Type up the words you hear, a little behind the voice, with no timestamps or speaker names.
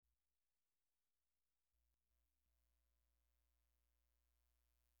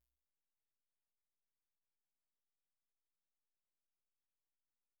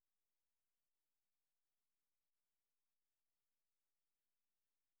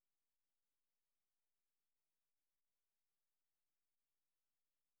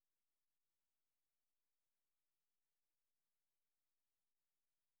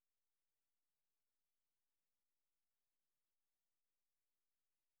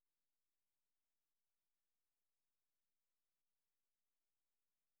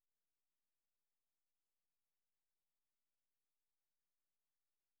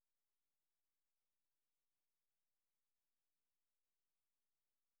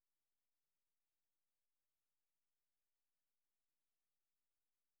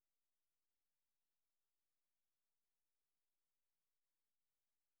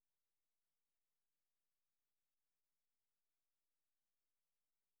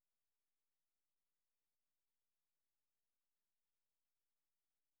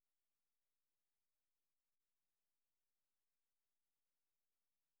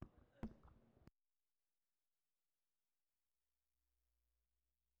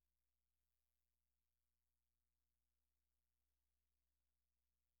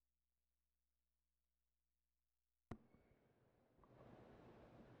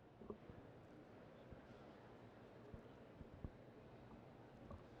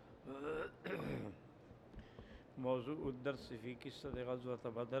موضوع الدرس فی قصۃ غزوۃ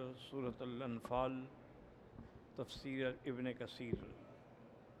بدر سورة الا نفال تفسیر ابن کثیر۔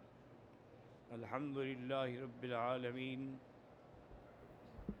 الحمد للہ رب العالمین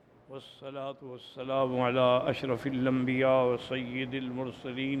والصلاة والسلام علی اشرف الانبیاء وسید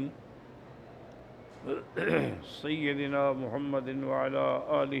المرسلین سیدنا محمد وعلی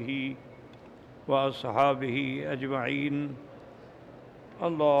آلہ واصحابہ اجمعین۔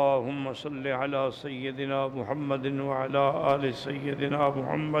 اللہم صل علی سیدنا محمد وعلی آل سیدنا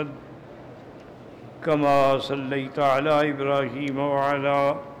محمد کما صلیت علی ابراہیم وعلی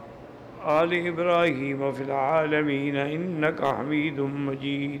آل ابراہیم فی العالمین انک حمید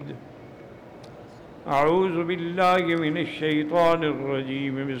مجید۔ اعوذ باللہ من الشیطان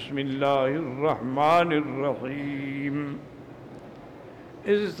الرجیم، بسم اللہ الرحمن الرحیم۔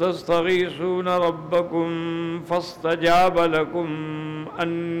 اذ تستغیثون ربکم فاستجاب لکم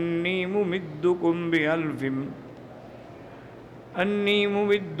انی ممدکم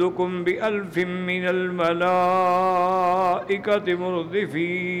بألف من الملائکۃ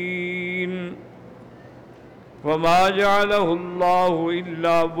مردفین۔ وما جعلہ اللہ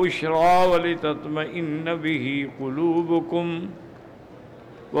الا بشرا ولتطمئن به قلوبکم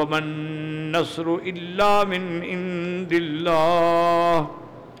وما النصر الا من عند اللہ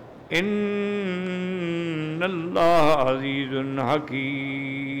ان اللہ عزیز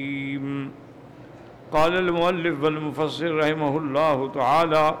حکیم۔ قال المؤلف والمفسر رحمہ اللہ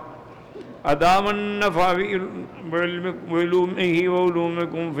تعالی ادام النفع بعلومہ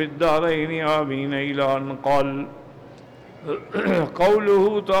وعلومکم فی الدارین آمین الی ان قال قوله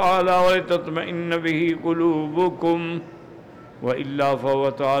تعالی ولتطمئن به قلوبکم وإلا فهو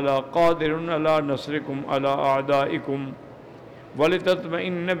تعالی قادر علی نصرکم علی اعدائکم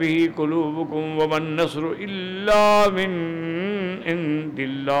وَلِتَطْمَئِنَّ بِهِ قُلُوبُكُمْ وَمَا النَّصْرُ إِلَّا مِنْ عِنْدِ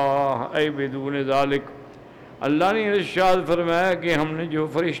اللَّهِ اے بدون ذالک۔ اللہ نے ارشاد فرمایا کہ ہم نے جو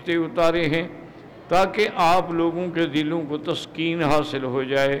فرشتے اتارے ہیں تاکہ آپ لوگوں کے دلوں کو تسکین حاصل ہو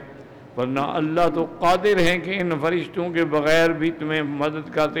جائے، ورنہ اللہ تو قادر ہیں کہ ان فرشتوں کے بغیر بھی تمہیں مدد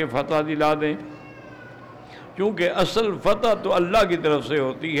کرتے فتح دلا دیں، کیونکہ اصل فتح تو اللہ کی طرف سے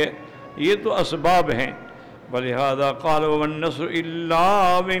ہوتی ہے، یہ تو اسباب ہیں۔ وَلِهَذَا قَالَ وَمَا النَّصْرُ إِلَّا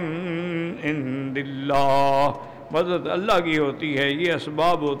مِنْ عِنْدِ اللَّهِ، مدد اللہ کی ہوتی ہے، یہ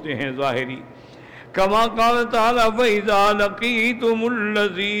اسباب ہوتے ہیں ظاہری۔ كما قال تعالیٰ وَإِذَا لَقِيتُمُ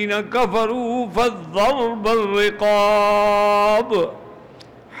الَّذِينَ كَفَرُوا فَالضَّرْبَ الرِّقَابِ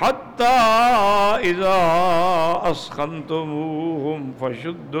حَتَّى إِذَا أَسْخَنْتُمُوهُمْ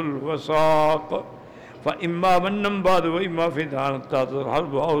فَشُدُّوا الْوَثَاقَ فَإِمَّا مَنًّا بَعْدُ وَإِمَّا فِدْيَةً حَتَّى تَضَعَ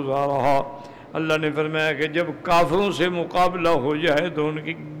الْحَرْبُ أَوْزَارَهَا۔ اللہ نے فرمایا کہ جب کافروں سے مقابلہ ہو جائے تو ان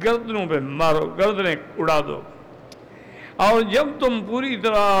کی گردنوں پہ مارو، گردنیں اڑا دو، اور جب تم پوری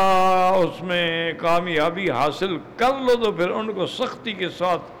طرح اس میں کامیابی حاصل کر لو تو پھر ان کو سختی کے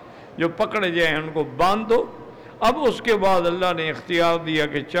ساتھ جو پکڑے جائیں ان کو باندھ دو۔ اب اس کے بعد اللہ نے اختیار دیا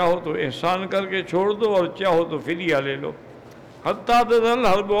کہ چاہو تو احسان کر کے چھوڑ دو اور چاہو تو فدیہ لے لو، حتیٰ تضع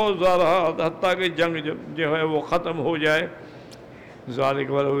الحرب اوزارہا، حتیٰ کہ جنگ جو ہے وہ ختم ہو جائے۔ ذالک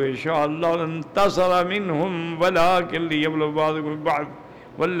ولو یشاء اللہ لانتصر منہم ولکن لیبلو بعضکم ببعض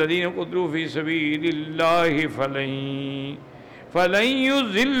والذین قتلوا فی سبیل اللہ فلن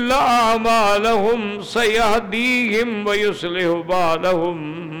یضل اعمالہم سیہدیہم ویصلح بالہم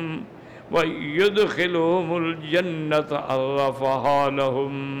ویدخلہم الجنۃ عرفہا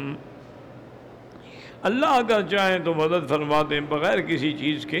لہم۔ اللہ اگر چاہیں تو مدد فرما دیں بغیر کسی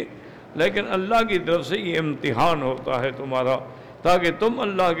چیز کے، لیکن اللہ کی طرف سے یہ امتحان ہوتا ہے تمہارا، تاکہ تم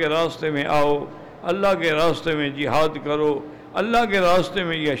اللہ کے راستے میں آؤ، اللہ کے راستے میں جہاد کرو، اللہ کے راستے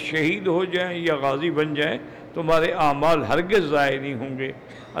میں یا شہید ہو جائیں یا غازی بن جائیں، تمہارے اعمال ہرگز ضائع نہیں ہوں گے۔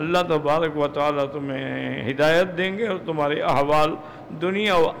 اللہ تبارک و تعالیٰ تمہیں ہدایت دیں گے اور تمہارے احوال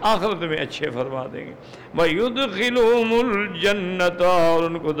دنیا و آخرت میں اچھے فرما دیں گے۔ وَيُدْخِلُهُمُ الْجَنَّةَ، اور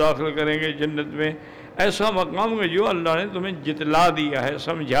ان کو داخل کریں گے جنت میں، ایسا مقام ہے جو اللہ نے تمہیں جتلا دیا ہے،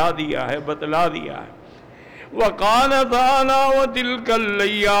 سمجھا دیا ہے، بتلا دیا ہے۔ وَقَالَ تَعَالَىٰ وَتِلْكَ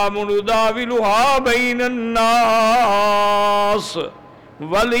الْأَيَّامُ نُدَاوِلُهَا بَيْنَ النَّاسِ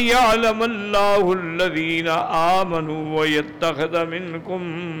وَلِيَعْلَمَ اللَّهُ الَّذِينَ آمَنُوا وَيَتَّخِذَ مِنكُمْ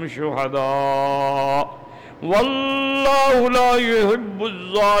شُهَدَاءَ وَاللَّهُ لَا يُحِبُّ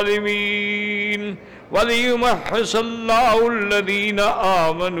الظَّالِمِينَ وَلِيُمَحِّصَ اللَّهُ الَّذِينَ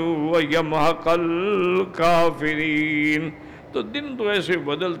آمَنُوا وَيَمْحَقَ الْكَافِرِينَ۔ تو دن تو ایسے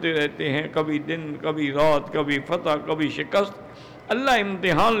بدلتے رہتے ہیں، کبھی دن، کبھی رات، کبھی فتح، کبھی شکست۔ اللہ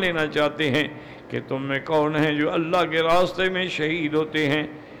امتحان لینا چاہتے ہیں کہ تم میں کون ہیں جو اللہ کے راستے میں شہید ہوتے ہیں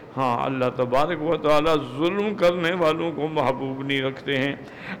ہاں اللہ تبارک و تعالیٰ ظلم کرنے والوں کو محبوب نہیں رکھتے ہیں۔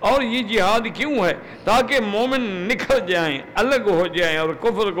 اور یہ جہاد کیوں ہے؟ تاکہ مومن نکھر جائیں، الگ ہو جائیں اور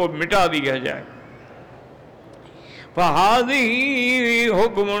کفر کو مٹا دیا جائے۔ فَهَذِهِ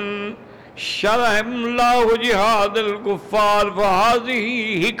حُكْمٌ شَرَعَ اللَّهُ جِهَادَ الْكُفَّارِ فَهَذِهِ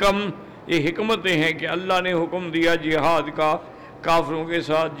حِكَمٌ، یہ حکمتیں ہیں کہ اللہ نے حکم دیا جہاد کا، کافروں کے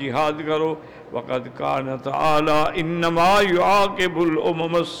ساتھ جہاد کرو۔ وَقَدْ كَانَ تَعَالَى إِنَّمَا يُعَاقِبُ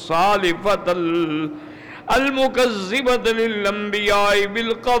الْأُمَمَ الصَّالِفَةَ الْمُكَذِّبَةَ لِلْأَنْبِيَاءِ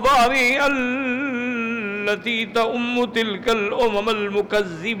بِالْقَضَاءِ الَّتِي تَؤُمُّ تِلْكَ الْأُمَمَ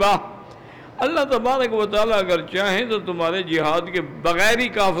الْمُكَذِّبَةَ، اللہ تبارک و تعالیٰ اگر چاہیں تو تمہارے جہاد کے بغیر ہی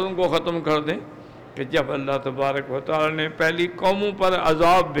کافروں کو ختم کر دیں، کہ جب اللہ تبارک و تعالیٰ نے پہلی قوموں پر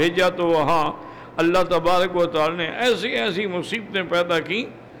عذاب بھیجا تو وہاں اللہ تبارک و تعالیٰ نے ایسی ایسی مصیبتیں پیدا کی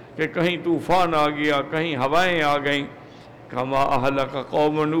کہ کہیں طوفان آ گیا، کہیں ہوائیں آ گئیں۔ کما اہلک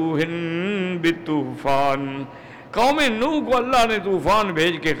قوم نوح بالطوفان، قوم نوح کو اللہ نے طوفان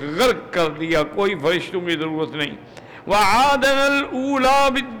بھیج کے غرق کر دیا، کوئی فرشتوں کی ضرورت نہیں۔ وعادنا الاولی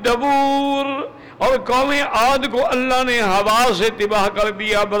بالدبور، اور قوم عاد کو اللہ نے ہوا سے تباہ کر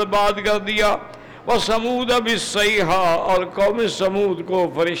دیا، برباد کر دیا۔ وثمود بالصیحہ، اور قوم سمود کو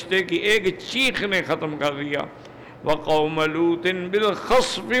فرشتے کی ایک چیخ نے ختم کر دیا۔ وقوم لوط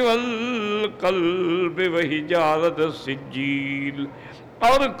بالخصف والقلب وحجارۃ السجیل،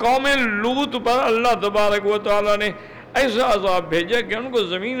 اور قوم لوط پر اللہ تبارک و تعالیٰ نے ایسا عذاب بھیجا کہ ان کو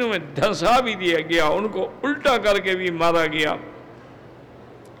زمینوں میں دھنسا بھی دیا گیا، ان کو الٹا کر کے بھی مارا گیا،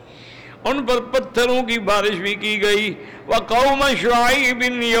 ان پر پتھروں کی بارش بھی کی گئی۔ وقوم شعیب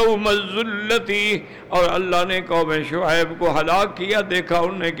یوم الذلۃ، اور اللہ نے قوم شعیب کو ہلاک کیا، دیکھا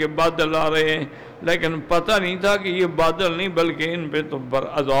انہوں نے کہ بادل آ رہے ہیں، لیکن پتہ نہیں تھا کہ یہ بادل نہیں بلکہ ان پہ تو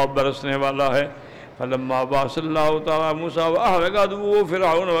عذاب برسنے والا ہے۔ فلما بعث اللہ تعالی موسیٰ واہلک عدوہ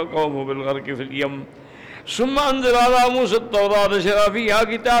فرعون وقومہ بالغرق فی الیم ثم انزل على موسى التوراة شرع فيها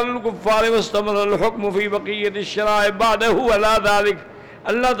قتال الكفار واستمر الحكم في بقية الشرائع بعده ولا ذلك،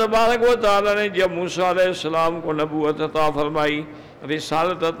 اللہ تبارک و تعالی نے جب موسیٰ علیہ السلام کو نبوت عطا فرمائی،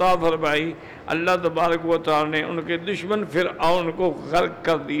 رسالت عطا فرمائی، اللہ تبارک و تعالی نے ان کے دشمن فرعون کو غرق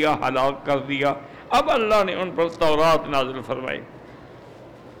کر دیا، ہلاک کر دیا۔ اب اللہ نے ان پر تورات نازل فرمائی،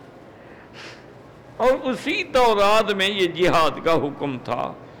 اور اسی تورات میں یہ جہاد کا حکم تھا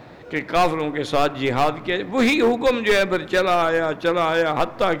کہ کافروں کے ساتھ جہاد کیا۔ وہی حکم جو ہے پھر چلا آیا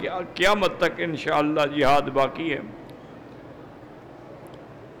حتیٰ کہ قیامت تک انشاءاللہ جہاد باقی ہے۔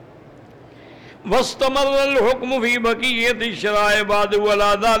 واستمر الحكم في بقية الشرائع بعد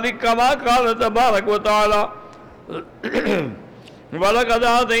ولا ذلك كما قال تبارك وتعالى ولقد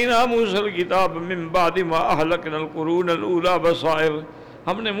آتينا موسى الكتاب من بعد ما أهلكنا القرون الأولى بصائر،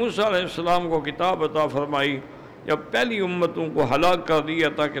 ہم نے موسیٰ علیہ السلام کو کتاب عطا فرمائی جب پہلی امتوں کو ہلاک کر دیا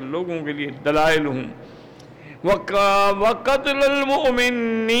تاکہ لوگوں کے لیے دلائل ہوں۔ وَقَتْلَ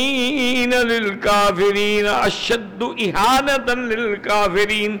الْمُؤْمِنِينَ لِلْكَافِرِينَ أَشَدُّ إِهَانَةً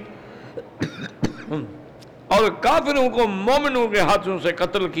لِلْكَافِرِينَ، اور کافروں کو مومنوں کے ہاتھوں سے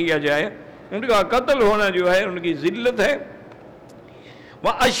قتل کیا جائے، ان کا قتل ہونا جو ہے ان کی ذلت ہے۔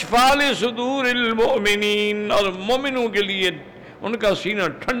 وَأَشْفَالِ صُدُورِ الْمُؤْمِنِينَ، اور مومنوں کے لیے ان کا سینہ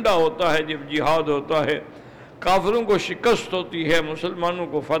ٹھنڈا ہوتا ہے جب جہاد ہوتا ہے، کافروں کو شکست ہوتی ہے، مسلمانوں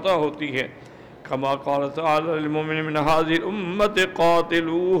کو فتح ہوتی ہے۔ كما قال تعالى للمؤمنين من هذه الأمة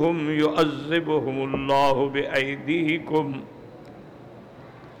قاتلوهم يعذبهم الله بأيديكم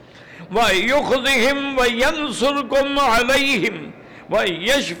ويخزهم وينصركم عليهم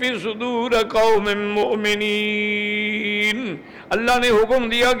ويشفي صدور قوم مؤمنين، اللہ نے حکم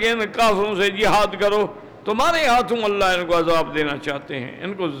دیا کہ ان کافروں سے جہاد کرو، تمہارے ہاتھوں اللہ ان کو عذاب دینا چاہتے ہیں،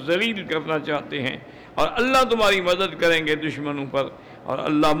 ان کو ذلیل کرنا چاہتے ہیں، اور اللہ تمہاری مدد کریں گے دشمنوں پر، اور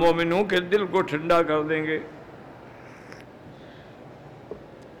اللہ مومنوں کے دل کو ٹھنڈا کر دیں گے۔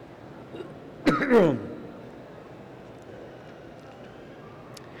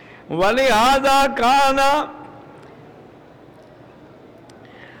 وَلِهَذَا كَانَ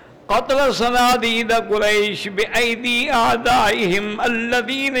قَتْلَ صَنَادِيدَ قُرَيْشٍ بِأَيْدِي أَعْدَائِهِمْ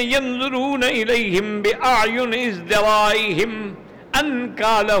الَّذِينَ يَنظُرُونَ إِلَيْهِمْ بِأَعْيُنِ ازْدِرَائِهِمْ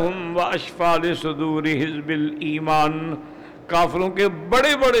أَنْكَالَهُمْ وَأَشْفَالِ صُدُورِ حِزْبِ الْإِيمَانِ، کافروں کے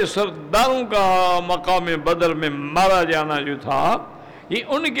بڑے بڑے سرداروں کا مقام بدر میں مارا جانا جو تھا، یہ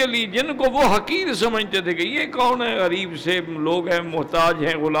ان کے لیے جن کو وہ حقیر سمجھتے تھے کہ یہ کون ہے، غریب سے لوگ ہیں، محتاج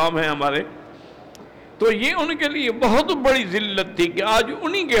ہیں، غلام ہیں ہمارے، تو یہ ان کے لیے بہت بڑی ذلت تھی کہ آج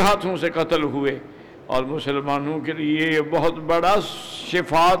انہی کے ہاتھوں سے قتل ہوئے، اور مسلمانوں کے لیے یہ بہت بڑا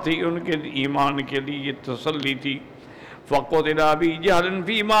شفا تھی، ان کے ایمان کے لیے یہ تسلی تھی۔ فَقُتِلَ أَبِي جَهْلٍ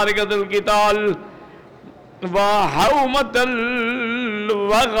فِي مَعْرِكَةِ الْقِتَالِ وَحَوْمَةَ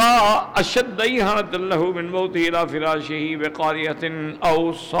وغى اشد اهانة له من موته الى فراشه بقارئة او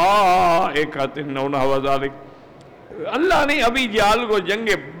صاعقة او نحو ذلك. اللہ نے ابی جہل کو جنگ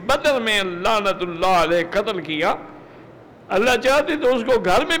بدر میں لعنت اللہ علیہ قتل کیا. اللہ چاہتے تو اس کو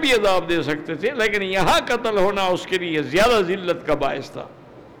گھر میں بھی عذاب دے سکتے تھے، لیکن یہاں قتل ہونا اس کے لیے زیادہ ذلت کا باعث تھا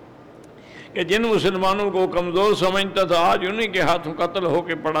کہ جن مسلمانوں کو کمزور سمجھتا تھا آج انہیں کے ہاتھوں قتل ہو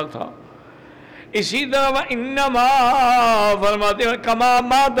کے پڑا تھا. اسی طرح انما فرماتے ہیں کما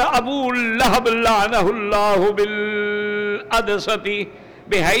مات ابو لہب لعنہ اللہ بالعدسۃ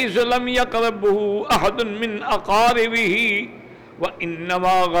بحیث لم یقربہ احد من اقاربہ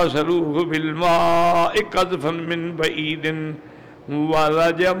وانما غسلوہ بالماء قذفا من بعید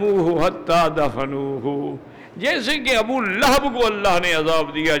ورجموہ حتی دفنوہ. جیسے کہ ابو لہب کو اللہ نے عذاب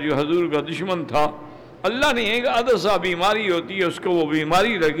دیا جو حضور کا دشمن تھا. اللہ نے ایک عدسہ بیماری ہوتی ہے، اس کو وہ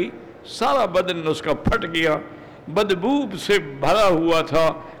بیماری لگی، سارا بدن اس کا پھٹ گیا، بدبو سے بھرا ہوا تھا،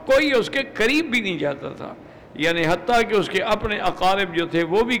 کوئی اس کے قریب بھی نہیں جاتا تھا. یعنی حتیٰ کہ اس کے اپنے اقارب جو تھے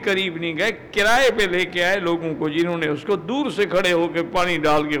وہ بھی قریب نہیں گئے. کرائے پہ لے کے آئے لوگوں کو جنہوں نے اس کو دور سے کھڑے ہو کے پانی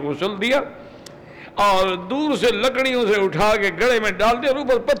ڈال کے غسل دیا اور دور سے لکڑیوں سے اٹھا کے گڑے میں ڈال دیا اور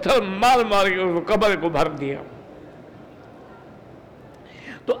اوپر پتھر مار مار کے اس کو قبر کو بھر دیا.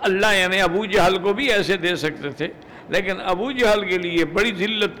 تو اللہ یعنی ابو جہل کو بھی ایسے دے سکتے تھے، لیکن ابو جہل کے لیے بڑی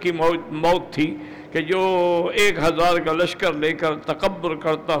ذلت کی موت تھی کہ جو 1000 کا لشکر لے کر تکبر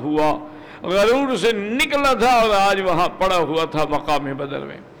کرتا ہوا غرور سے نکلا تھا اور آج وہاں پڑا ہوا تھا مقام بدر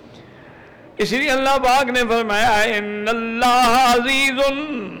میں. اس لیے اللہ پاک نے فرمایا ہے ان اللہ عزیز،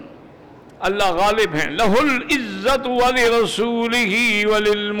 اللہ غالب ہیں، لہ العزت ولرسولہ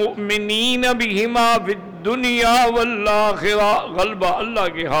وللمؤمنین بہما فی الدنیا والآخرہ. غلبہ اللہ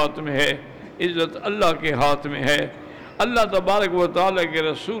کے ہاتھ میں ہے، عزت اللہ کے ہاتھ میں ہے، اللہ تبارک و تعالیٰ کے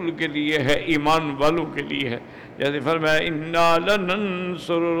رسول کے لیے ہے، ایمان والوں کے لیے ہے. جیسے فرمایا انا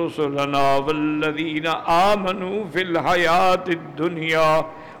لننصر رسلنا والذین آمنوا فی الحیات الدنیا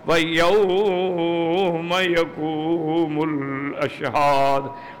وَيَوْمَ يَقُومُ الْأَشْهَادُ.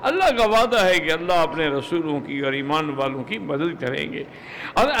 اللہ کا وعدہ ہے کہ اللہ اپنے رسولوں کی اور ایمان والوں کی مدد کریں گے.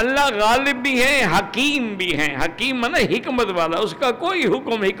 اور اللہ غالب بھی ہیں، حکیم بھی ہیں. حکیم معنی حکمت والا، اس کا کوئی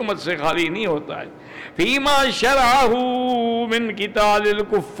حکم حکمت سے خالی نہیں ہوتا ہے. فِيمَا شَرَعَهُ مِنْ قِتَالِ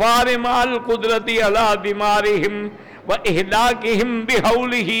الْكُفَّارِ مَعَ الْقُدْرَةِ عَلَى دِمَارِهِمْ وَإِهْلَاكِهِمْ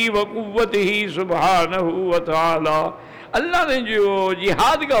بِحَوْلِهِ وَقُوَّتِهِ سُبْحَانَهُ وَتَعَالَى. اللہ نے جو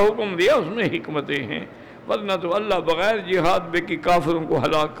جہاد کا حکم دیا اس میں حکمتیں ہیں، ورنہ تو اللہ بغیر جہاد بے کی کافروں کو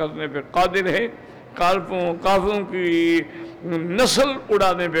ہلاک کرنے پہ قادر ہے، کافروں کی نسل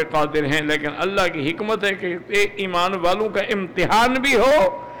اڑانے پہ قادر ہیں. لیکن اللہ کی حکمت ہے کہ ایمان والوں کا امتحان بھی ہو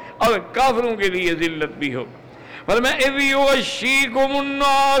اور کافروں کے لیے ذلت بھی ہو. فرمایا اذ یغشیکم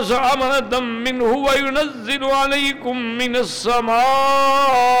الناس امنۃ منہ وینزل علیکم من السماء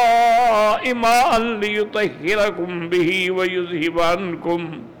ماء لیطہرکم بہ ویذہب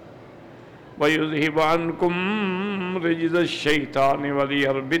عنکم رجز الشیطان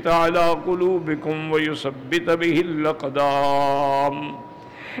ولیربط علی قلوبکم ویثبت بہ الاقدام.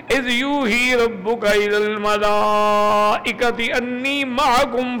 اذ یوحی ربک الی الملائکۃ انی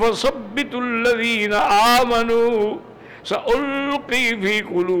معکم فثبتوا الذین آمنوا سألقی فی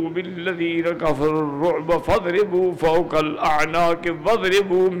قلوب الذین کفروا الرعب فاضربوا فوق الاعناق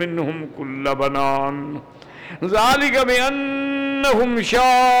واضربوا منہم کل بنان. ذلک بأنہم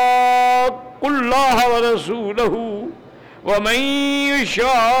شاقوا اللہ ورسولہ وَمَن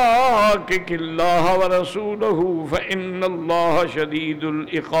يُشَاقِقِ اللَّهَ وَرَسُولَهُ فَإِنَّ اللَّهَ شَدِيدُ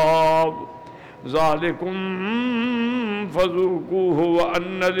الْعِقَابِ. ذَلِكُمْ فَذُوقُوهُ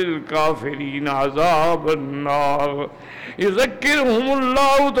وَأَنَّ لِلْكَافِرِينَ عَذَابَ النَّارِ. يُذَكِّرُهُمُ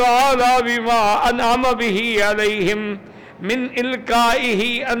اللَّهُ تَعَالَى بِمَا أَنْعَمَ بِهِ عَلَيْهِمْ من إلقائه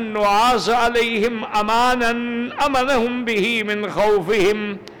النعاس عليهم أمنهم به من خوفهم.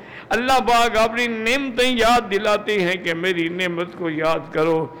 اللہ پاک اپنی نعمتیں یاد دلاتے ہیں کہ میری نعمت کو یاد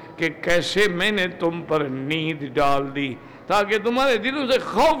کرو کہ کیسے میں نے تم پر نیند ڈال دی تاکہ تمہارے دلوں سے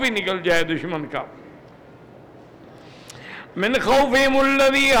خوف ہی نکل جائے دشمن کا. من خوفهم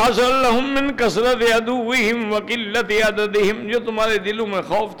الذي حصل لهم من کثرت عدوهم وقلت عددهم. جو تمہارے دلوں میں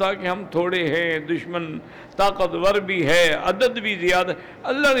خوف تھا کہ ہم تھوڑے ہیں، دشمن طاقتور بھی ہے، عدد بھی زیادہ،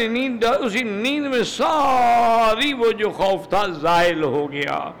 اللہ نے نیند اسی نیند میں ساری وہ جو خوف تھا زائل ہو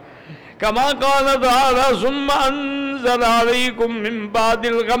گیا. کما قال تعالی ثم انزل علیکم من بعد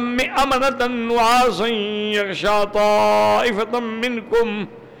الغم امنة نعاسا یغشا طائفة منکم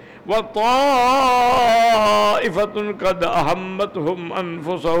وَطَائِفَةٌ قَدْ أَهَمَّتْهُمْ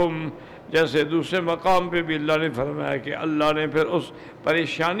أَنفُسَهُمْ، جیسے دوسرے مقام پہ بھی اللہ نے فرمایا کہ اللہ نے پھر اس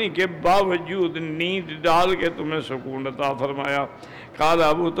پریشانی کے باوجود نیند ڈال کے تمہیں سکون عطا فرمایا۔ قال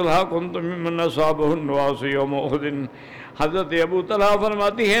ابو طلحہ كنت ممن اصابه النعاس يوم احد، حضرت ابو طلحہ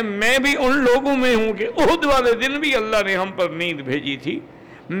فرماتی ہے میں بھی ان لوگوں میں ہوں کہ احد والے دن بھی اللہ نے ہم پر نیند بھیجی تھی،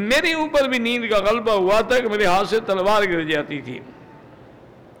 میرے اوپر بھی نیند کا غلبہ ہوا تھا کہ میرے ہاتھ سے تلوار گر جاتی تھی۔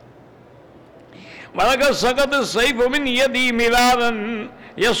 وَلَقَدْ سَقَطَ السَّيْفُ مِنْ يَدِي مِرَارًا،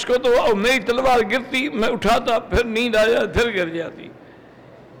 یسکت، اور میری تلوار گرتی، میں اٹھاتا، پھر نیند آ جاتی، پھر گر جاتی۔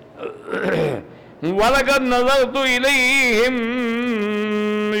 وَلَقَدْ نَظَرْتُ إِلَيْهِمْ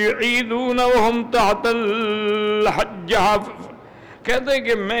يُعِيدُونَ وَهُمْ تَحْتَ الْحَجَّةِ، کہتے ہیں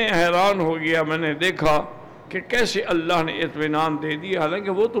کہ میں حیران ہو گیا، میں نے دیکھا کہ کیسے اللہ نے اطمینان دے دیا،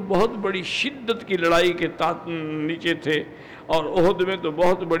 حالانکہ وہ تو بہت بڑی شدت کی لڑائی کے نیچے تھے، اور احد میں تو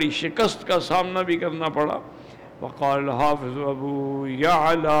بہت بڑی شکست کا سامنا بھی کرنا پڑا۔ وقال الحافظ ابو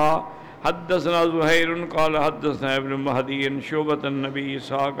یعلا حدثنا زہیر قال حدثنا ابن مہدی شعبۃ النبی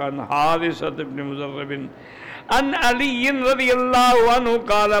اسحاق عن حارثۃ ابن مزرب عن علی رضی اللہ عنہ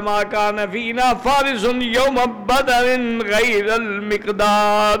قال ما كان فينا فارس یوم بدر غیر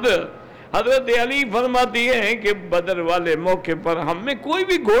المقداد، حضرت علی فرماتی ہیں کہ بدر والے موقع پر ہم میں کوئی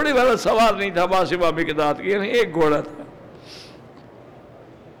بھی گھوڑے والا سوار نہیں تھا سوا مقداد کے، یعنی ایک گھوڑا تھا۔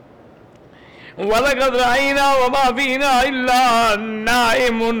 وَلَقَدْ رَأَيْنَا وَمَا فِينَا إِلَّا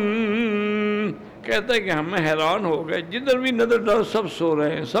نَائِمٌ، کہتا ہے کہ ہم حیران ہو گئے، جدھر بھی نظر ڈال سب سو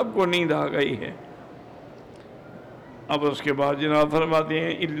رہے ہیں، سب کو نیند آ گئی ہے۔ اب اس کے بعد جناب فرماتے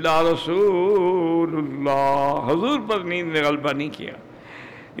ہیں إِلَّا رَسُولُ اللَّهِ، حضور پر نیند نے غلبہ نہیں کیا۔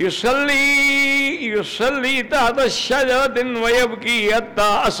 يُصَلِّي تَحْتَ الشَّجَرَةٍ وَيَبْكِي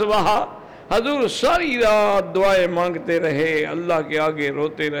حَتَّى أَصْبَحَ، حضور ساری رات دعائیں مانگتے رہے، اللہ کے آگے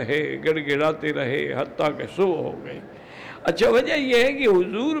روتے رہے، گڑ گڑاتے رہے، حتیٰ کہ صبح ہو گئی۔ اچھا، وجہ یہ ہے کہ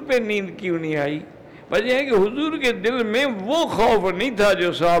حضور پہ نیند کیوں نہیں آئی؟ وجہ ہے کہ حضور کے دل میں وہ خوف نہیں تھا جو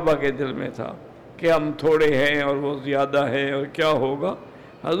صحابہ کے دل میں تھا کہ ہم تھوڑے ہیں اور وہ زیادہ ہیں اور کیا ہوگا۔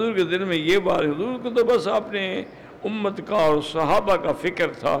 حضور کے دل میں یہ بات، حضور کو تو بس اپنے امت کا اور صحابہ کا فکر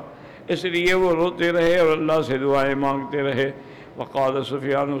تھا، اس لیے وہ روتے رہے اور اللہ سے دعائیں مانگتے رہے۔ وقال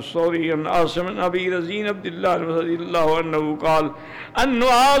سفیان الثوری عن عاصم بن ابی رزین عبد اللہ رضی اللہ عنہ قال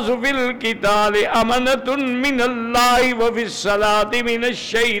النعاس فی القتال امنۃ من اللہ وفی الصلاۃ من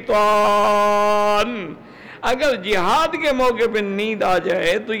الشیطان، اگر جہاد کے موقع پہ نیند آ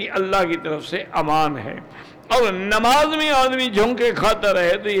جائے تو یہ اللہ کی طرف سے امان ہے، اور نماز میں آدمی جھونکے کھاتا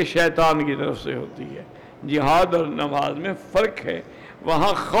رہے تو یہ شیطان کی طرف سے ہوتی ہے۔ جہاد اور نماز میں فرق ہے،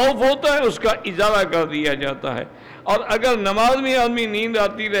 وہاں خوف ہوتا ہے، اس کا ازالہ کر دیا جاتا ہے، اور اگر نماز میں آدمی نیند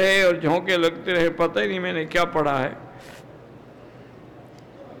آتی رہے اور جھونکے لگتے رہے، پتہ ہی نہیں میں نے کیا پڑھا ہے۔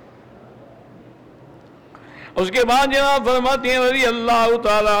 اس کے بعد جناب فرماتے ہیں رضی اللہ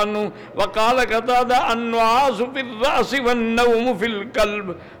تعالیٰ عنہ وقال قتادہ النعاس فی الرأس والنوم فی القلب،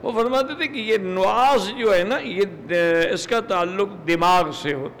 وہ فرماتے تھے کہ یہ نعاس جو ہے نا، یہ اس کا تعلق دماغ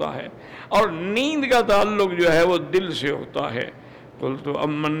سے ہوتا ہے، اور نیند کا تعلق جو ہے وہ دل سے ہوتا ہے۔ قلت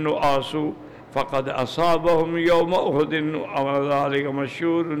اما النعاس فقد اصابهم یوم احد وذلک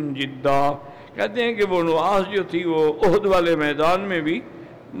مشہور جدا، کہتے ہیں کہ وہ نعاس جو تھی وہ احد والے میدان میں بھی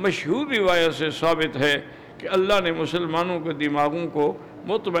مشہور روایت سے ثابت ہے کہ اللہ نے مسلمانوں کے دماغوں کو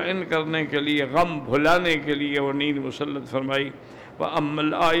مطمئن کرنے کے لیے، غم بھلانے کے لیے وہ نیند مسلط فرمائی۔ وَأَمَّا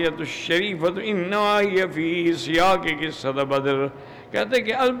الْآيَةُ الشَّرِيفَةُ إِنَّمَا هِيَ فِي سِيَاقِ قِصَّةِ بدر، کہتے ہیں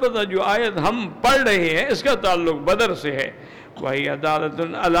کہ البتہ جو آیت ہم پڑھ رہے ہیں اس کا تعلق بدر سے ہے۔ وَهِيَ دَالَةٌ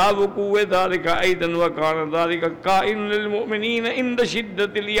عَلَىٰ وُقُوعِ ذَلِكَ أَيْضًا وَكَانَ ذَلِكَ قَائِمًا لِلْمُؤْمِنِينَ عِندَ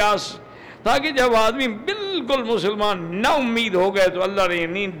شِدَّةِ الْيَأْسِ، تاکہ جب آدمی بالکل مسلمان نا امید ہو گئے تو اللہ نے یہ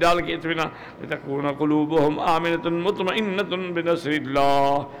نیند ڈال کے اطمینان لِتَكُونَ قُلُوبُهُمْ آمِنَةٌ مُطْمَئِنَّةٌ بِنَصْرِ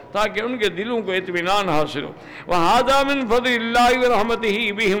اللَّهِ، تاکہ ان کے دلوں کو اطمینان حاصل ہو۔ وَهَذَا مِنْ فَضْلِ اللَّهِ وَرَحْمَتِهِ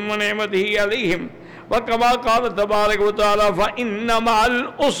بِهِمْ وَنِعْمَتِهِ عَلَيْهِمْ، وَكَمَا قَالَ تَبَارَكَ وَتَعَالَى فَإِنَّ مَعَ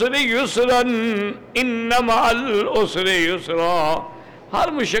الْعُسْرِ يُسْرًا إِنَّ مَعَ الْعُسْرِ يُسْرًا، ہر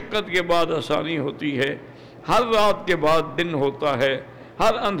مشقت کے بعد آسانی ہوتی ہے، ہر رات کے بعد دن ہوتا ہے،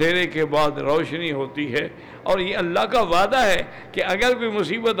 ہر اندھیرے کے بعد روشنی ہوتی ہے، اور یہ اللہ کا وعدہ ہے کہ اگر کوئی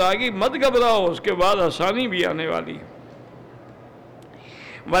مصیبت آ گئی مت گھبراؤ، اس کے بعد آسانی بھی آنے والی ہے۔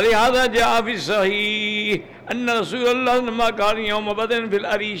 وَلِهَذَا جَاءَ فِي الصَّحِيحِ أَنَّ رَسُولَ اللَّهِ لَمَّا كَانَ يَوْمَ بَدْرٍ فِي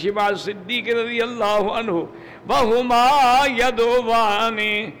الْعَرِيشِ مَعَ الصِّدِّيقِ رَضِيَ اللَّهُ عَنْهُ وَهُمَا يَدْعُوَانِ،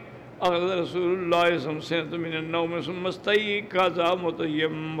 أخذ رسول الله صلى الله عليه وسلم من النوم ثم استيقظ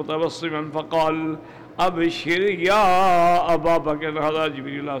متبسما فقال أبشر يا أبا بكر، هذا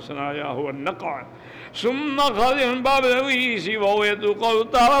جبريل صنع هو النقع ثم خرج من باب الرئيس وهو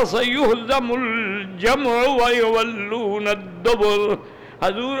يقول تعالى سيهزم الجمع ويولون الدبر.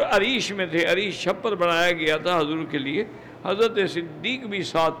 حضور عریش میں تھے، عریش چھپر بنایا گیا تھا حضور کے لیے، حضرت صدیق بھی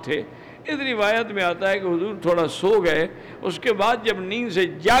ساتھ تھے. اس روایت میں آتا ہے کہ حضور تھوڑا سو گئے، اس کے بعد جب نیند سے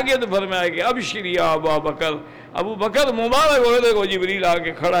جاگے تو فرمایا کہ ابشر یا ابا بکر، ابو بکر مبارک ہو، دیکھو جبریل آ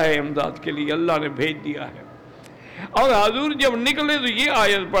کے کھڑا ہے امداد کے لیے، اللہ نے بھیج دیا ہے. اور حضور جب نکلے تو یہ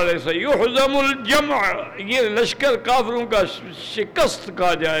آیت پڑھے سیحزم الجمع، یہ لشکر کافروں کا شکست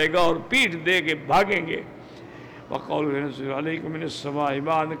کھا جائے گا اور پیٹھ دے کے بھاگیں گے. وقالوا ينزل عليكم من السماء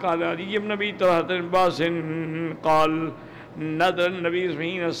ماء قال علي بن ابي طلحة باس قال نذر النبي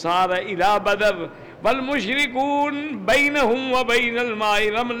حين سار الى بدر والمشركون بينهم وبين الماء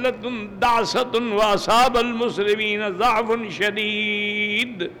رملة دعسة واصاب المسلمين ضعف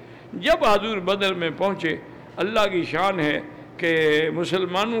شديد. جب حضور بدر میں پہنچے، اللہ کی شان ہے کہ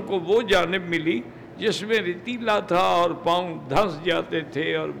مسلمانوں کو وہ جانب ملی جس میں ریتیلا تھا اور پاؤں دھنس جاتے تھے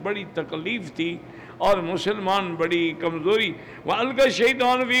اور بڑی تکلیف تھی اور مسلمان بڑی کمزوری. وَأَلْقَى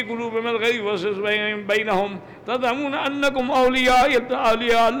الشَّيْطَانُ فِي قُلُوبِهِمُ الْغَيْظَ وَوَسْوَسَ بَيْنَهُمْ تَزْعُمُونَ أَنَّكُمْ أَوْلِيَاءُ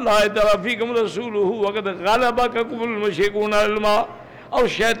اللَّهِ تَرَى فِيكُمْ رَسُولُهُ وَقَدْ غَلَبَكُمُ الْمُشْرِكُونَ عَلَى الْمَاءِ. اور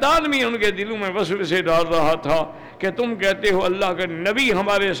شیطان بھی ان کے دلوں میں وسوسے ڈال رہا تھا کہ تم کہتے ہو اللہ کا نبی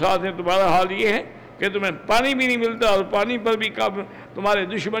ہمارے ساتھ ہیں، تمہارا حال یہ ہے کہ تمہیں پانی بھی نہیں ملتا اور پانی پر بھی تمہارے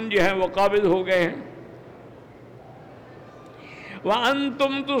دشمن جو ہیں وہ قابض ہو گئے ہیں.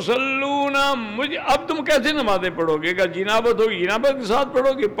 وَأَنْتُمْ تُصَلُّونَ، اب تم کیسے نمازیں پڑھو گے؟ اگر جنابت ہوگی جنابت کے ساتھ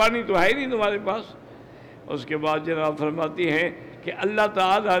پڑھو گے، پانی تو ہے ہی نہیں تمہارے پاس. اس کے بعد جناب فرماتی ہیں کہ اللہ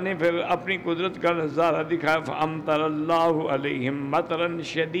تعالیٰ نے پھر اپنی قدرت کا نظارہ دکھایا فَأَمْطَرَ اللَّهُ عَلَيْهِمْ مَطَرًا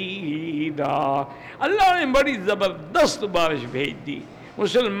شَدِيدًا. اللہ نے بڑی زبردست بارش بھیج دی،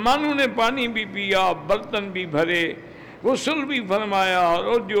 مسلمانوں نے پانی بھی پیا، برتن بھی بھرے، غسل بھی فرمایا،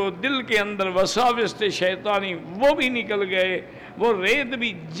 اور جو دل کے اندر وساوس تھے شیطانی وہ بھی نکل گئے، وہ ریت بھی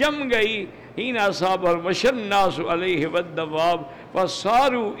جم گئی. حین اصاب وشن الناس علیہ والدواب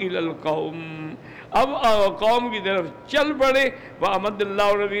فصاروا الی القوم، اب قوم کی طرف چل پڑے. وامد اللہ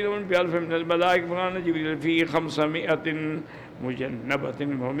نبینا بألف من الملائکۃ وكان جبریل فی 500 مجنبۃ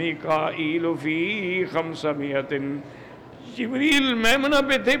ومیکائیل فی 500. جبریل میمنہ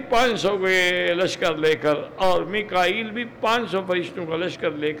پہ تھے 500 کے لشکر لے کر، اور میکائیل بھی 500 فرشتوں کا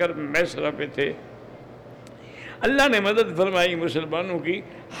لشکر لے کر میسرہ پہ تھے. اللہ نے مدد فرمائی مسلمانوں کی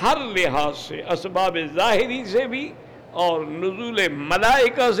ہر لحاظ سے، اسباب ظاہری سے بھی اور نزول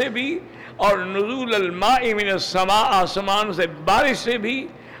ملائکہ سے بھی اور نزول الماء من السماء، آسمان سے بارش سے بھی،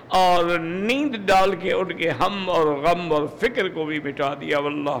 اور نیند ڈال کے اٹھ کے ہم اور غم اور فکر کو بھی مٹا دیا.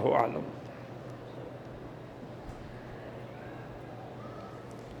 واللہ اعلم.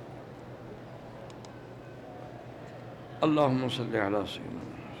 اللہم صلی علی سیدنا.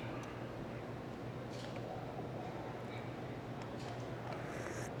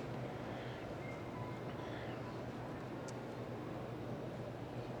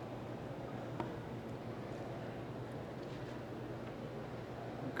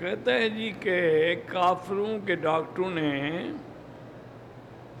 کہتا ہے جی کہ کافروں کے ڈاکٹروں نے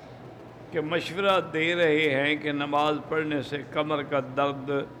کہ مشورہ دے رہے ہیں کہ نماز پڑھنے سے کمر کا درد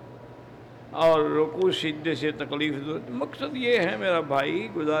اور رکوع سجدے سے تکلیف دور. مقصد یہ ہے میرا بھائی،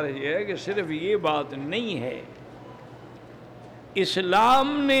 گزارش یہ ہے کہ صرف یہ بات نہیں ہے، اسلام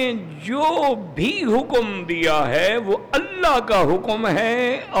نے جو بھی حکم دیا ہے وہ اللہ کا حکم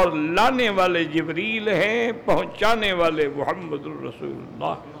ہے، اور لانے والے جبریل ہیں، پہنچانے والے محمد الرسول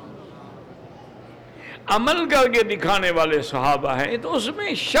اللہ، عمل کر کے دکھانے والے صحابہ ہیں. تو اس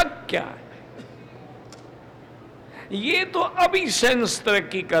میں شک کیا ہے؟ یہ تو ابھی سائنس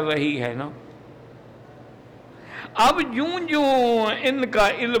ترقی کر رہی ہے نا. اب جوں ان کا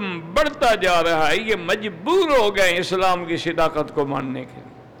علم بڑھتا جا رہا ہے، یہ مجبور ہو گئے اسلام کی صداقت کو ماننے کے لیے.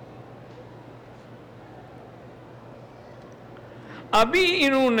 ابھی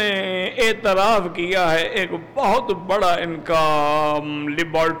انہوں نے اعتراف کیا ہے، ایک بہت بڑا ان کا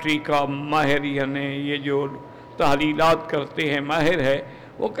لیبارٹری کا ماہر، یعنی یہ جو تحلیلات کرتے ہیں ماہر ہے،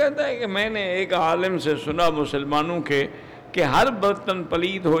 وہ کہتا ہے کہ میں نے ایک عالم سے سنا مسلمانوں کے کہ ہر برتن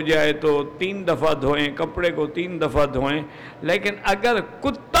پلید ہو جائے تو 3 دفعہ دھوئیں، کپڑے کو 3 دفعہ دھوئیں، لیکن اگر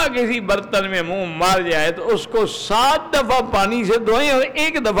کتا کسی برتن میں منہ مار جائے تو اس کو 7 دفعہ پانی سے دھوئیں اور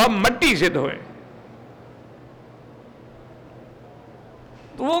 1 دفعہ مٹی سے دھوئیں.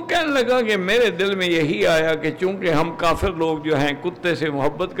 تو وہ کہنے لگا کہ میرے دل میں یہی آیا کہ چونکہ ہم کافر لوگ جو ہیں کتے سے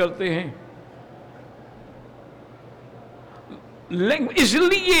محبت کرتے ہیں، اس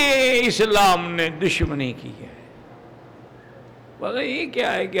لیے اسلام نے دشمنی کی ہے. یہ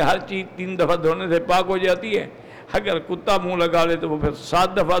کیا ہے کہ ہر چیز 3 دفعہ دھونے سے پاک ہو جاتی ہے؟ اگر کتا منہ لگا لے تو وہ پھر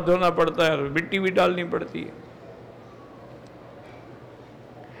 7 دفعہ دھونا پڑتا ہے اور مٹی بھی ڈالنی پڑتی ہے.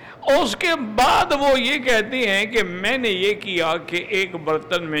 اور اس کے بعد وہ یہ کہتے ہیں کہ میں نے یہ کیا کہ ایک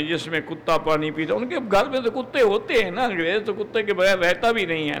برتن میں جس میں کتا پانی پیتا، ان کے گھر میں تو کتے ہوتے ہیں نا، انگریز تو کتے کے بغیر رہتا بھی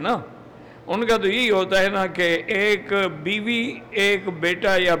نہیں ہے نا. ان کا تو یہی ہوتا ہے نا کہ ایک بیوی، ایک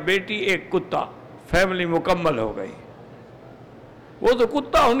بیٹا یا بیٹی، ایک کتا، فیملی مکمل ہو گئی. وہ تو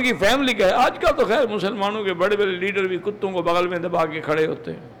کتا ان کی فیملی کا ہے. آج کل تو خیر مسلمانوں کے بڑے بڑے لیڈر بھی کتوں کو بغل میں دبا کے کھڑے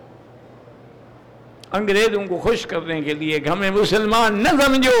ہوتے ہیں، انگریزوں کو خوش کرنے کے لیے کہ ہمیں مسلمان نہ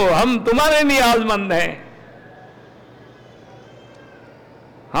سمجھو، ہم تمہارے نیاز مند ہیں.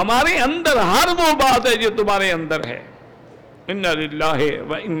 ہمارے اندر ہر وہ بات ہے جو تمہارے اندر ہے. انا للہ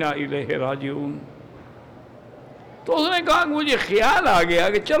و انا الیہ راجعون. تو اس نے کہا کہ مجھے خیال آ گیا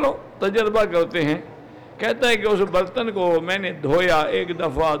کہ چلو تجربہ کرتے ہیں. کہتا ہے کہ اس برتن کو میں نے دھویا 1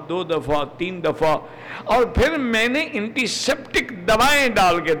 دفعہ، 2 دفعہ، 3 دفعہ، اور پھر میں نے اینٹی سیپٹک دوائیں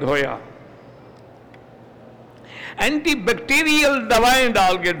ڈال کے دھویا، اینٹی بیکٹیریل دوائیں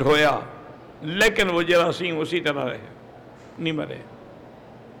ڈال کے دھویا، لیکن وہ جراثیم اسی طرح رہے، نہیں مرے.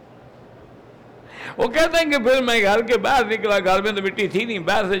 وہ کہتے ہیں کہ پھر میں گھر کے باہر نکلا، گھر میں تو مٹی تھی نہیں،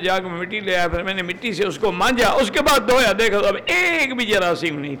 باہر سے جا کے میں مٹی لے آیا، پھر میں نے مٹی سے اس کو مانجا، اس کے بعد دھویا، دیکھا تو اب ایک بھی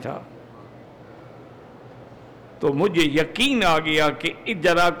جراثیم نہیں تھا. تو مجھے یقین آ گیا کہ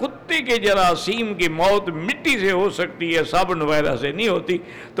کتے کے جراثیم کی موت مٹی سے ہو سکتی ہے، صابن وغیرہ سے نہیں ہوتی.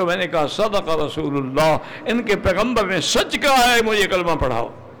 تو میں نے کہا صدق رسول اللہ، ان کے پیغمبر نے سچ کہا ہے، مجھے کلمہ پڑھاؤ.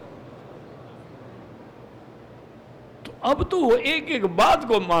 تو اب تو وہ ایک ایک بات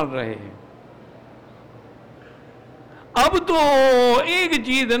کو مان رہے ہیں. اب تو ایک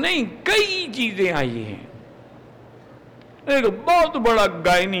چیز نہیں، کئی چیزیں آئی ہیں. ایک بہت بڑا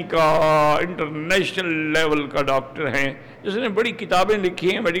گائنی کا انٹرنیشنل لیول کا ڈاکٹر ہیں، جس نے بڑی کتابیں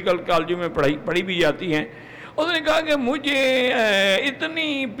لکھی ہیں، میڈیکل کالجوں میں پڑھی بھی جاتی ہیں. اس نے کہا کہ مجھے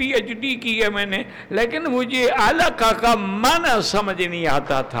اتنی پی ایچ ڈی کی ہے میں نے، لیکن مجھے علقہ کا معنی سمجھ نہیں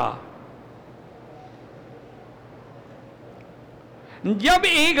آتا تھا. جب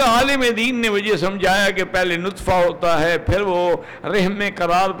ایک عالم دین نے مجھے سمجھایا کہ پہلے نطفہ ہوتا ہے، پھر وہ رحم میں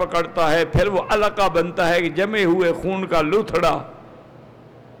قرار پکڑتا ہے، پھر وہ علقہ بنتا ہے کہ جمے ہوئے خون کا لوتھڑا،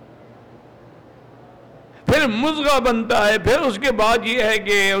 پھر مضغہ بنتا ہے، پھر اس کے بعد یہ ہے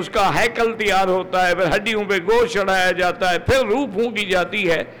کہ اس کا ہیکل تیار ہوتا ہے، پھر ہڈیوں پہ گوشت چڑھایا جاتا ہے، پھر روح پھونکی جاتی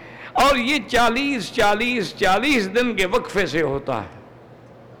ہے، اور یہ 40 دن کے وقفے سے ہوتا ہے.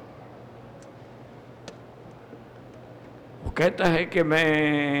 کہتا ہے کہ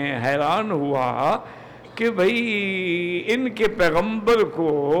میں حیران ہوا کہ بھئی ان کے پیغمبر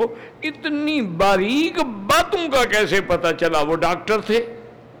کو اتنی باریک باتوں کا کیسے پتہ چلا. وہ ڈاکٹر تھے.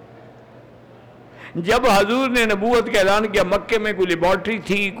 جب حضور نے نبوت کا اعلان کیا، مکے میں کوئی لیبارٹری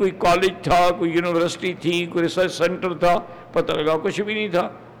تھی، کوئی کالج تھا، کوئی یونیورسٹی تھی، کوئی ریسرچ سینٹر تھا؟ پتہ لگا کچھ بھی نہیں تھا.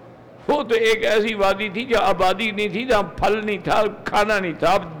 وہ تو ایک ایسی وادی تھی جہاں آبادی نہیں تھی، جہاں پھل نہیں تھا، کھانا نہیں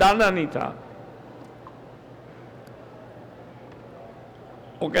تھا، دانہ نہیں تھا.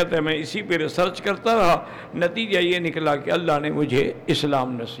 وہ کہتے ہیں میں اسی پہ ریسرچ کرتا رہا، نتیجہ یہ نکلا کہ اللہ نے مجھے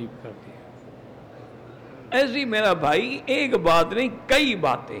اسلام نصیب کر دیا. ایسی میرا بھائی ایک بات نہیں، کئی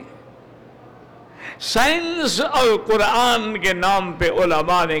باتیں. سائنس اور قرآن کے نام پہ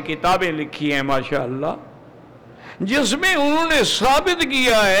علماء نے کتابیں لکھی ہیں ماشاءاللہ، جس میں انہوں نے ثابت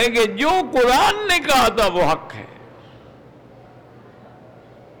کیا ہے کہ جو قرآن نے کہا تھا وہ حق ہے.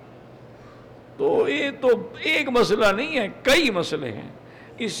 تو یہ تو ایک مسئلہ نہیں ہے، کئی مسئلے ہیں.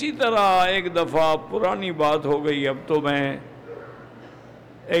 اسی طرح ایک دفعہ پرانی بات ہو گئی، اب تو میں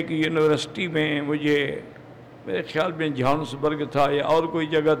ایک یونیورسٹی میں، مجھے میرے خیال میں جہانسبرگ تھا یا اور کوئی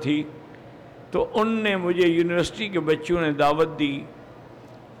جگہ تھی، تو ان نے مجھے یونیورسٹی کے بچوں نے دعوت دی.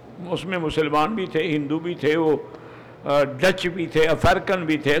 اس میں مسلمان بھی تھے، ہندو بھی تھے، وہ ڈچ بھی تھے، افریقن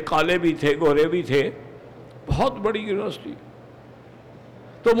بھی تھے، کالے بھی تھے، گورے بھی تھے. بہت بڑی یونیورسٹی.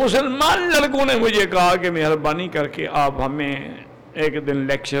 تو مسلمان لڑکوں نے مجھے کہا کہ مہربانی کر کے آپ ہمیں ایک دن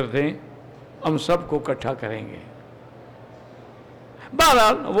لیکچر دیں، ہم سب کو اکٹھا کریں گے.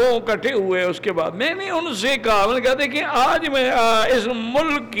 بہرحال وہ اکٹھے ہوئے. اس کے بعد میں نے ان سے کہا، میں نے کہا کہ آج میں اس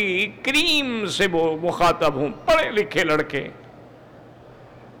ملک کی کریم سے مخاطب ہوں، پڑھے لکھے لڑکے،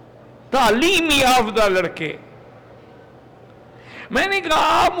 تعلیم یافتہ لڑکے. میں نے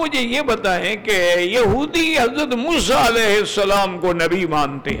کہا آپ مجھے یہ بتائیں کہ یہودی حضرت موسیٰ علیہ السلام کو نبی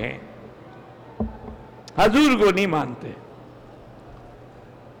مانتے ہیں، حضور کو نہیں مانتے.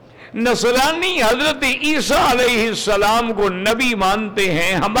 نصرانی حضرت عیسیٰ علیہ السلام کو نبی مانتے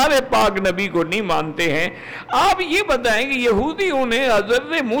ہیں، ہمارے پاک نبی کو نہیں مانتے ہیں. آپ یہ بتائیں کہ یہودیوں نے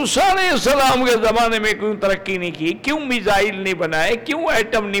حضرت موسیٰ علیہ السلام کے زمانے میں کیوں ترقی نہیں کی، کیوں میزائل نہیں بنائے، کیوں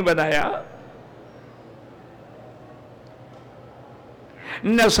ایٹم نہیں بنایا؟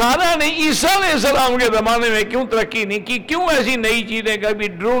 نصارہ نے عیسیٰ علیہ السلام کے زمانے میں کیوں ترقی نہیں کی؟ کیوں ایسی نئی چیزیں، کبھی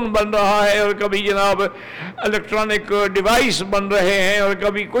ڈرون بن رہا ہے اور کبھی جناب الیکٹرانک ڈیوائس بن رہے ہیں اور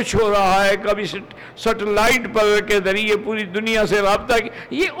کبھی کچھ ہو رہا ہے، کبھی سیٹلائٹ پر کے ذریعے پوری دنیا سے رابطہ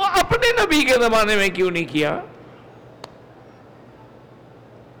یہ وہ اپنے نبی کے زمانے میں کیوں نہیں کیا؟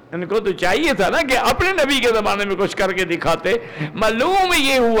 ان کو تو چاہیے تھا نا کہ اپنے نبی کے زمانے میں کچھ کر کے دکھاتے۔ معلوم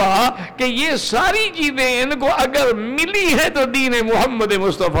یہ ہوا کہ یہ ساری چیزیں ان کو اگر ملی ہیں تو دین محمد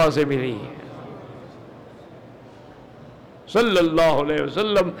مصطفیٰ سے ملی ہے صلی اللہ علیہ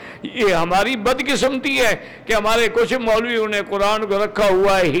وسلم۔ یہ ہماری بدقسمتی ہے کہ ہمارے کچھ مولویوں نے قرآن کو رکھا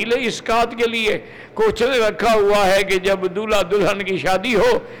ہوا ہے ہیلے اسقاط کے لیے، کچھ نے رکھا ہوا ہے کہ جب دولہا دلہن کی شادی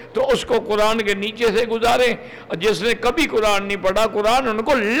ہو تو اس کو قرآن کے نیچے سے گزاریں، اور جس نے کبھی قرآن نہیں پڑھا قرآن ان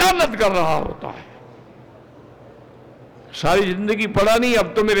کو لعنت کر رہا ہوتا ہے۔ ساری زندگی پڑھا نہیں،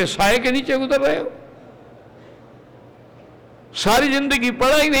 اب تو میرے سائے کے نیچے گزر رہے ہو۔ ساری زندگی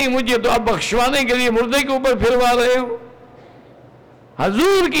پڑھا ہی نہیں مجھے، تو اب بخشوانے کے لیے مردے کے اوپر پھروا رہے ہو۔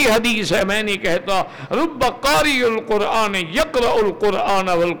 حضور کی حدیث ہے، میں نہیں کہتا، رب قاری القرآن یقرأ القرآن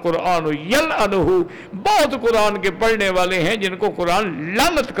والقرآن یلعنہ، بہت قرآن کے پڑھنے والے ہیں جن کو قرآن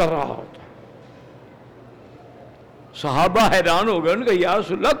لعنت کر رہا ہوتا۔ صحابہ حیران ہو گئے، ان کا یا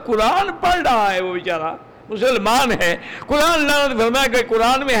رسول اللہ قرآن پڑھ رہا ہے، وہ بیچارہ مسلمان ہے، قرآن لعنت فرمایا کہ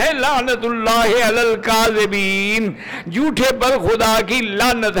قرآن میں ہے لعنت اللہ علی الکاذبین، جھوٹے پر خدا کی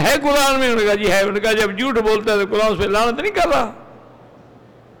لعنت ہے قرآن میں۔ انہوں نے کہا جی ہے۔ انہوں نے کہا جب جھوٹ بولتا ہے تو قرآن اس پہ لعنت نہیں کر رہا؟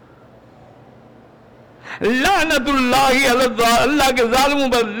 لعنت اللہ علی اللہ کے ظالموں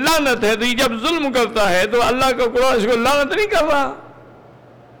پر لعنت ہے، تو یہ جب ظلم کرتا ہے تو اللہ کا قرآن اس کو لعنت نہیں کر رہا؟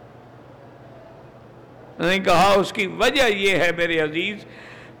 نے کہا اس کی وجہ یہ ہے میرے عزیز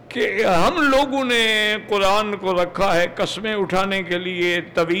کہ ہم لوگوں نے قرآن کو رکھا ہے قسمیں اٹھانے کے لیے،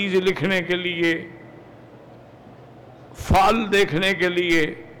 تویز لکھنے کے لیے، فال دیکھنے کے لیے۔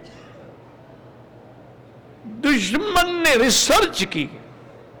 دشمن نے ریسرچ کی،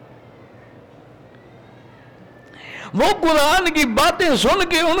 وہ قرآن کی باتیں سن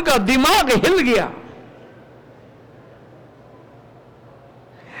کے ان کا دماغ ہل گیا۔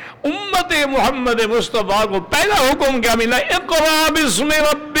 امت محمد مصطفیٰ کو پہلا حکم کیا ملا؟ اقرأ باسم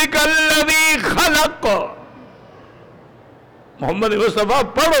ربک الذی خلق۔ محمد مصطفیٰ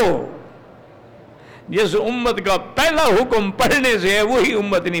پڑھو۔ جس امت کا پہلا حکم پڑھنے سے ہے وہی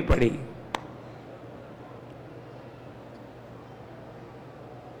امت نہیں پڑھی۔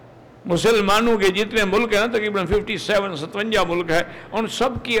 مسلمانوں کے جتنے ملک ہیں نا، تقریباً 57 ملک ہے، ان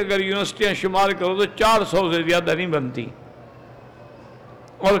سب کی اگر یونیورسٹیاں شمار کرو تو 400 سے زیادہ نہیں بنتی۔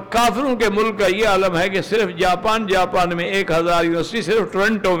 اور کافروں کے ملک کا یہ عالم ہے کہ صرف جاپان میں 1000 یونیورسٹی صرف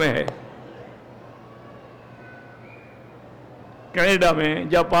ٹورنٹو میں ہے، کینیڈا میں،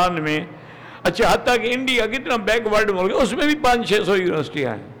 جاپان میں، اچھا حتیٰ کہ انڈیا کتنا بیک ورڈ ملک ہے، اس میں بھی 500-600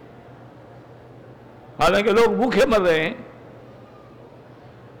 یونیورسٹیاں ہیں، حالانکہ لوگ بھوکے مر رہے ہیں۔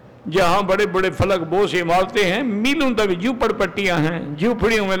 جہاں بڑے بڑے فلک بوس عمارتیں ہیں، میلوں تک جھوپڑ پٹیاں ہیں،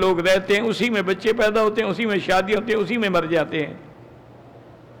 جھوپڑیوں میں لوگ رہتے ہیں، اسی میں بچے پیدا ہوتے ہیں، اسی میں شادی ہوتی ہے، اسی میں مر جاتے ہیں۔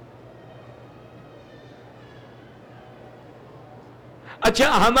 اچھا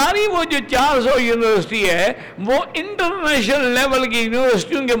ہماری وہ جو 400 یونیورسٹی ہے وہ انٹرنیشنل لیول کی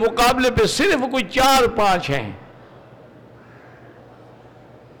یونیورسٹیوں کے مقابلے پہ صرف کوئی 4-5 ہیں۔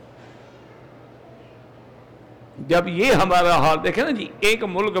 جب یہ ہمارا حال دیکھیں نا جی، ایک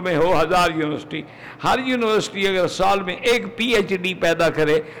ملک میں ہو 1000 یونیورسٹی، ہر یونیورسٹی اگر سال میں ایک PhD پیدا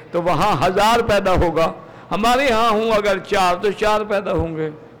کرے تو وہاں 1000 پیدا ہوگا، ہمارے ہاں ہوں اگر 4 تو 4 پیدا ہوں گے،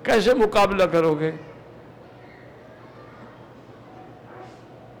 کیسے مقابلہ کرو گے؟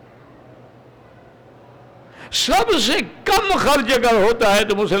 سب سے کم خرچ اگر ہوتا ہے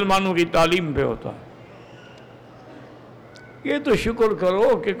تو مسلمانوں کی تعلیم پہ ہوتا ہے۔ یہ تو شکر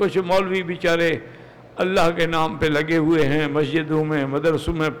کرو کہ کچھ مولوی بیچارے اللہ کے نام پہ لگے ہوئے ہیں، مسجدوں میں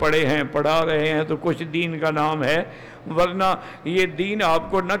مدرسوں میں پڑھے ہیں، پڑھا رہے ہیں، تو کچھ دین کا نام ہے، ورنہ یہ دین آپ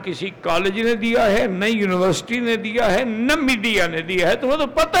کو نہ کسی کالج نے دیا ہے، نہ یونیورسٹی نے دیا ہے، نہ میڈیا نے دیا ہے، تمہیں تو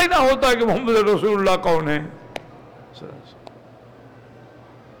پتہ ہی نہ ہوتا کہ محمد رسول اللہ کون ہے۔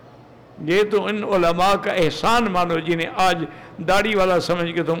 یہ تو ان علماء کا احسان مانو جنہیں آج داڑھی والا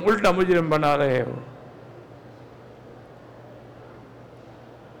سمجھ کے تم الٹا مجرم بنا رہے ہو۔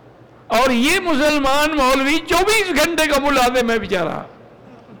 اور یہ مسلمان مولوی 24 گھنٹے کا ملازم ہے بیچارہ،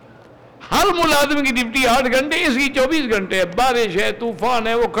 ہر ملازم کی ڈیوٹی 8 گھنٹے، اس کی 24 گھنٹے ہے، بارش ہے، طوفان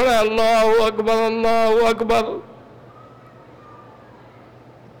ہے، وہ کھڑا ہے، اللہ اکبر اللہ اکبر۔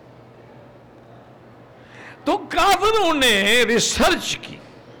 تو کافروں نے ریسرچ کی،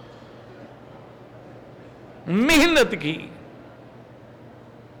 محنت کی،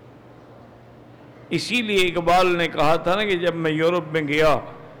 اسی لیے اقبال نے کہا تھا نا کہ جب میں یورپ میں گیا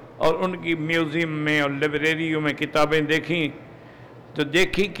اور ان کی میوزیم میں اور لائبریریوں میں کتابیں دیکھیں تو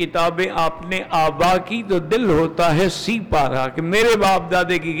دیکھی کتابیں اپنے آبا کی تو دل ہوتا ہے سی پارا کہ میرے باپ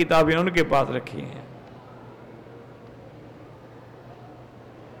دادے کی کتابیں ان کے پاس رکھی ہیں.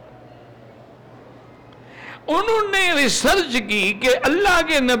 انہوں نے ریسرچ کی کہ اللہ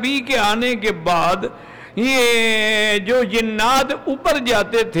کے نبی کے آنے کے بعد یہ جو جنات اوپر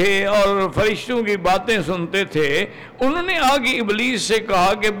جاتے تھے اور فرشتوں کی باتیں سنتے تھے، انہوں نے آگے ابلیس سے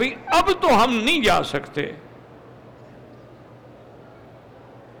کہا کہ بھئی اب تو ہم نہیں جا سکتے.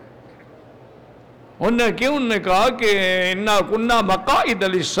 انہوں نے کہا کہ اِنَّا كُنَّا مَقَاعِدَ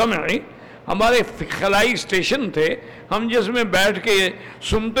لِلسَّمْعِ، ہمارے خلائی اسٹیشن تھے ہم جس میں بیٹھ کے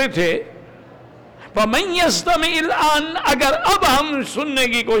سنتے تھے. فَمَنْ يَسْتَمِعِ الْآنَ، اگر اب ہم سننے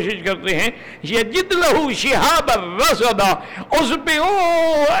کی کوشش کرتے ہیں، يَجِدْ لَهُ شِهَابًا رَصَدًا، اس پہ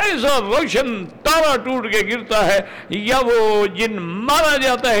ایسا روشن تارا ٹوٹ کے گرتا ہے، یا وہ جن مارا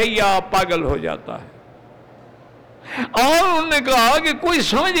جاتا ہے یا پاگل ہو جاتا ہے. اور انہوں نے کہا کہ کوئی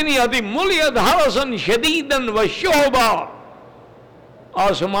سمجھ نہیں آتی، مُلِيَتْ حَرَسًا شَدِيدًا وَشُعُبًا،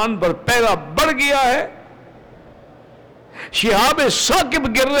 آسمان پر پیرا بڑھ گیا ہے، شہاب ثاقب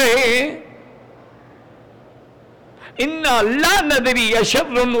گر رہے ہیں. اِنَّا لَا نَدْرِي أَشَرٌ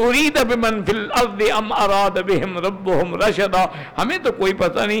أُرِيدَ بِمَنْ فِي الْأَرْضِ أَمْ أَرَادَ بِهِمْ رَبُّهُمْ رَشَدًا، ہمیں تو کوئی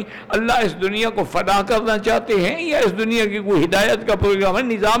پتہ نہیں اللہ اس دنیا کو فنا کرنا چاہتے ہیں یا اس دنیا کی کوئی ہدایت کا پروگرام ہے.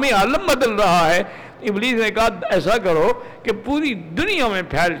 نظام عالم بدل رہا ہے. ابلیس نے کہا ایسا کرو کہ پوری دنیا میں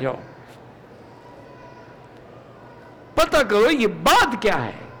پھیل جاؤ، پتہ کرو یہ بات کیا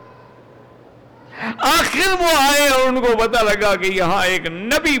ہے. آخر وہ آئے اور ان کو پتہ لگا کہ یہاں ایک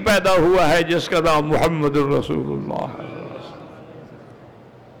نبی پیدا ہوا ہے جس کا نام محمد الرسول اللہ ہے.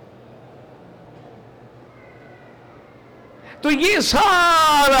 تو یہ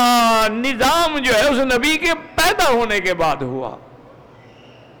سارا نظام جو ہے اس نبی کے پیدا ہونے کے بعد ہوا.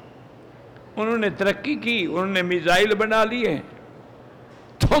 انہوں نے ترقی کی، انہوں نے میزائل بنا لیے.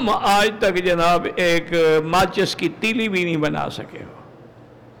 تم آج تک جناب ایک ماچس کی تیلی بھی نہیں بنا سکے ہو.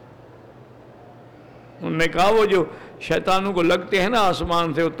 انہوں نے کہا وہ جو شیطانوں کو لگتے ہیں نا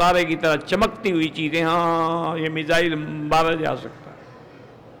آسمان سے، وہ تارے کی طرح چمکتی ہوئی چیزیں، ہاں یہ میزائل مارا جا سکتا ہے.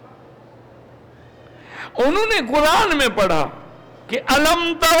 انہوں نے قرآن میں پڑھا کہ أَلَمْ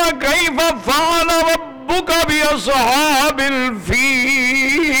تَرَ كَيْفَ فَعَلَ رَبُّكَ بِأَصْحَابِ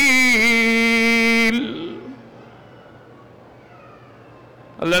الْفِيلِ.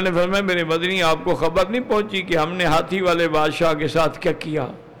 اللہ نے فرمایا میرے مدنی آپ کو خبر نہیں پہنچی کہ ہم نے ہاتھی والے بادشاہ کے ساتھ کیا کیا.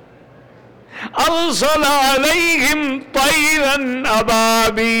 أَرْسَلَ عَلَيْهِمْ طَيْرًا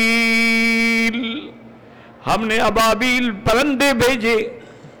أَبَابِيلَ، ہم نے ابابیل پرندے بھیجے.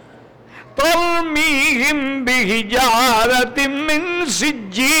 تَرْمِيهِمْ بِحِجَارَةٍ مِّن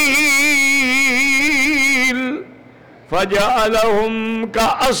سِجِّيلٍ فَجَعَلَهُمْ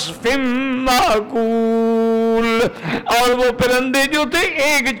كَعَصْفٍ مَّأْكُولٍ. اور وہ پرندے جو تھے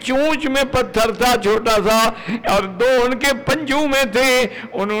ایک چونچ میں پتھر تھا چھوٹا سا اور دو ان کے پنجوں میں تھے،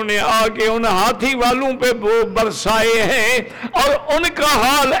 انہوں نے آ کے ان ہاتھی والوں پہ برسائے ہیں اور ان کا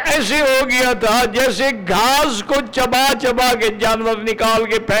حال ایسے ہو گیا تھا جیسے گھاس کو چبا چبا کے جانور نکال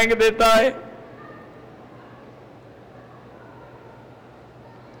کے پھینک دیتا ہے.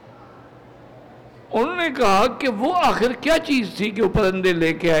 انہوں نے کہا کہ وہ آخر کیا چیز تھی کہ وہ پرندے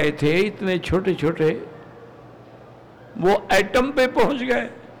لے کے آئے تھے اتنے چھوٹے چھوٹے، وہ ایٹم پہ پہنچ گئے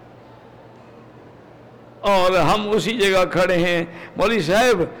اور ہم اسی جگہ کھڑے ہیں. مولوی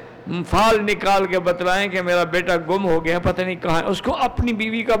صاحب فال نکال کے بتلائیں کہ میرا بیٹا گم ہو گیا، پتہ نہیں کہاں ہے. اس کو اپنی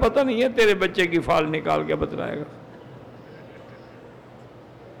بیوی کا پتہ نہیں ہے، تیرے بچے کی فال نکال کے بتلائے گا.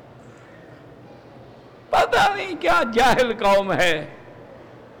 پتہ نہیں کیا جاہل قوم ہے.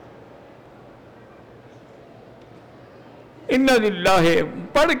 اِنَّ لِلَّهِ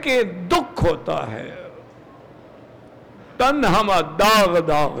پڑھ کے دکھ ہوتا ہے. تن ہما داغ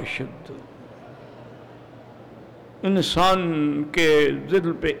داغ شد، انسان کے دل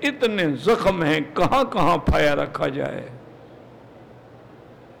پہ اتنے زخم ہیں کہاں کہاں پھایا رکھا جائے.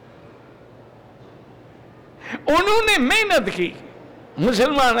 انہوں نے محنت کی.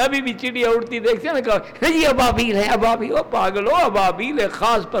 مسلمان ابھی بھی چڑیا اڑتی دیکھتے ہیں نا، کہا یہ ابابیل ہے. ابابیل وہ پاگل ہو، ابابیل ایک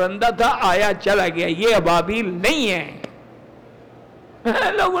خاص پرندہ تھا، آیا چلا گیا. یہ ابابیل نہیں ہے.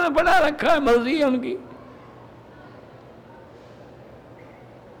 لوگوں نے بنا رکھا ہے، مرضی ہے ان کی.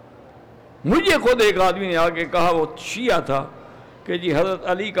 مجھے خود ایک آدمی نے آ کے کہا، وہ شیعہ تھا، کہ جی حضرت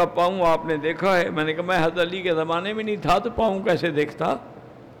علی کا پاؤں آپ نے دیکھا ہے؟ میں نے کہا میں حضرت علی کے زمانے میں نہیں تھا تو پاؤں کیسے دیکھتا.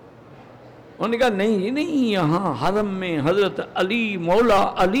 انہوں نے کہا نہیں نہیں، یہاں حرم میں حضرت علی مولا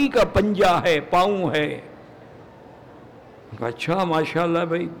علی کا پنجہ ہے، پاؤں ہے. اچھا ماشاءاللہ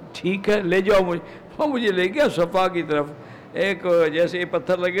بھائی ٹھیک ہے لے جاؤ مجھے. وہ مجھے لے گیا صفا کی طرف. ایک جیسے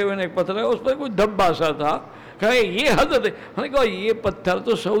پتھر لگے ہوئے ایک پتھر لگا, اس پر کوئی دھبا سا تھا. کہا یہ حضرت, میں نے کہا یہ پتھر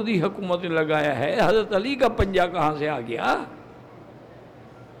تو سعودی حکومت نے لگایا ہے, حضرت علی کا پنجہ کہاں سے آ گیا؟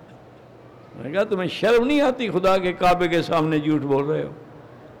 میں نے کہا تمہیں شرم نہیں آتی؟ خدا کے کعبے کے سامنے جھوٹ بول رہے ہو,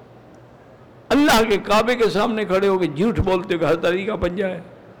 اللہ کے کعبے کے سامنے کھڑے ہو کے جھوٹ بولتے ہو کہ حضرت علی کا پنجہ ہے.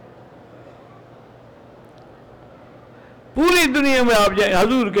 پوری دنیا میں آپ جائیں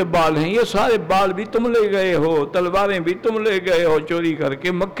حضور کے بال ہیں, یہ سارے بال بھی تم لے گئے ہو, تلواریں بھی تم لے گئے ہو چوری کر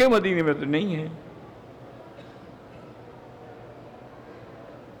کے, مکے مدینے میں تو نہیں ہے.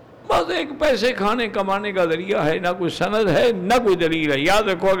 بس ایک پیسے کھانے کمانے کا ذریعہ ہے, نہ کوئی سند ہے نہ کوئی دلیل ہے. یاد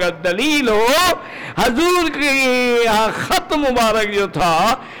رکھو اگر دلیل ہو, حضور کے خط مبارک جو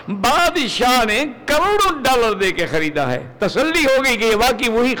تھا بادشاہ نے کروڑوں ڈالر دے کے خریدا ہے, تسلی ہو گئی کہ یہ واقعی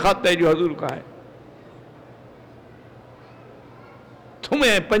وہی خط ہے جو حضور کا ہے.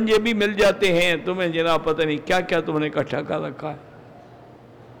 تمہیں پنجے بھی مل جاتے ہیں, تمہیں جناب پتہ نہیں کیا کیا تم نے اکٹھا کر رکھا ہے.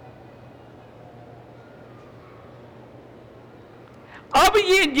 اب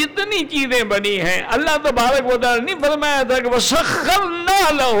یہ جتنی چیزیں بنی ہیں, اللہ تبارک و تعالی نہیں فرمایا تھا کہ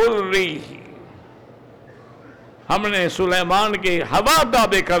وَسَخَّرْنَا لَهُ الرِّيحَ, ہم نے سلیمان کے ہوا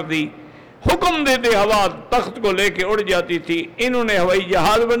تابع کر دی. حکم دیتے ہوا تخت کو لے کے اڑ جاتی تھی. انہوں نے ہوائی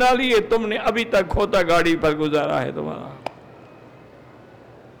جہاز بنا لیے, تم نے ابھی تک کھوتا گاڑی پر گزارا ہے تمہارا.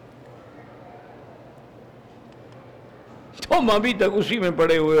 تم ابھی تک اسی میں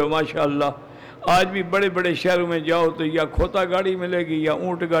پڑے ہوئے ہو ماشاءاللہ. آج بھی بڑے بڑے شہروں میں جاؤ تو یا کھوتا گاڑی ملے گی یا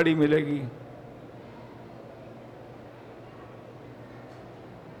اونٹ گاڑی ملے گی.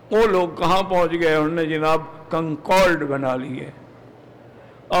 وہ لوگ کہاں پہنچ گئے, انہوں نے جناب کنکارڈ بنا لیے.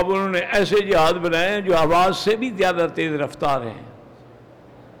 اب انہوں نے ایسے جہاز بنائے ہیں جو آواز سے بھی زیادہ تیز رفتار ہیں.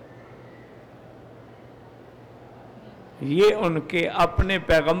 یہ ان کے اپنے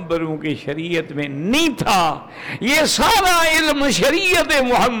پیغمبروں کی شریعت میں نہیں تھا, یہ سارا علم شریعت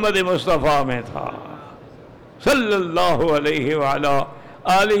محمد مصطفیٰ میں تھا صلی اللہ علیہ وعلا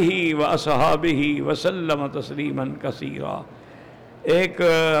آلہ واصحابہ وسلم تسلیما کثیرا. ایک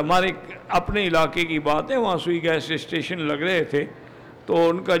ہمارے اپنے علاقے کی بات ہے, وہاں سوئی گیس اسٹیشن لگ رہے تھے, تو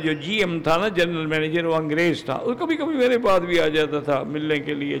ان کا جو جی ایم تھا نا, جنرل مینیجر, وہ انگریز تھا. اور کبھی کبھی میرے پاس بھی آ جاتا تھا ملنے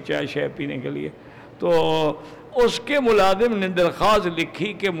کے لیے, چائے شائے پینے کے لیے. تو اس کے ملازم نے درخواست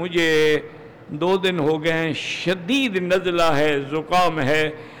لکھی کہ مجھے 2 دن ہو گئے ہیں, شدید نزلہ ہے, زکام ہے,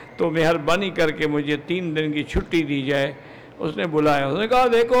 تو مہربانی کر کے مجھے 3 دن کی چھٹی دی جائے. اس نے بلایا, اس نے کہا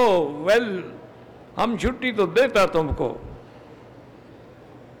دیکھو ہم چھٹی تو دیتا تم کو,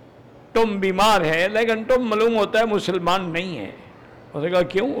 تم بیمار ہے لیکن تم معلوم ہوتا ہے مسلمان نہیں ہے. اس نے کہا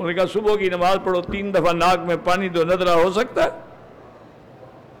کیوں؟ اس نے کہا صبح کی نماز پڑھو 3 دفعہ ناک میں پانی تو نظرہ ہو سکتا ہے.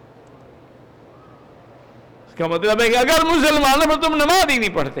 اس کا مطلب ہے کہ اگر مسلمانوں پر تم نماز ہی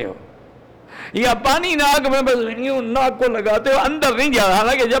نہیں پڑھتے ہو یا پانی ناک میں بس یوں ناک کو لگاتے ہو, اندر نہیں جا رہا,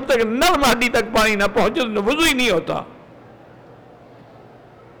 حالانکہ جب تک نرم ہڈی تک پانی نہ پہنچے تو وضو ہی نہیں ہوتا.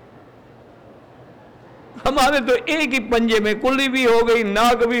 ہمارے تو ایک ہی پنجے میں کلی بھی ہو گئی,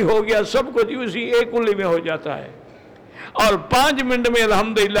 ناک بھی ہو گیا, سب کچھ اسی ایک کلی میں ہو جاتا ہے. اور 5 منٹ میں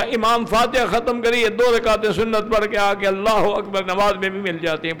الحمدللہ امام فاتحہ ختم کریے, 2 رکعتیں سنت پڑھ کے آ کے اللہ اکبر نماز میں بھی مل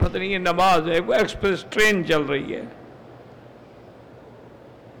جاتی ہیں. پتہ نہیں یہ نماز ہے, کوئی ایکسپریس ٹرین چل رہی ہے.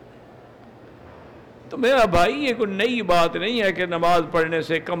 تو میرا بھائی یہ کوئی نئی بات نہیں ہے کہ نماز پڑھنے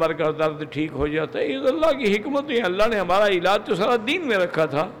سے کمر کا درد ٹھیک ہو جاتا ہے. یہ اللہ کی حکمت ہے, اللہ نے ہمارا علاج تو سارا دین میں رکھا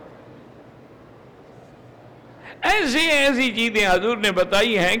تھا. ایسی چیزیں حضور نے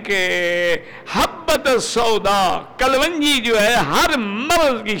بتائی ہیں کہ حبۃ السودا, کلونجی جو ہے ہر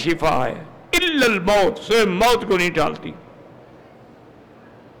مرض کی شفا ہے, الا الموت, صرف موت کو نہیں ٹالتی.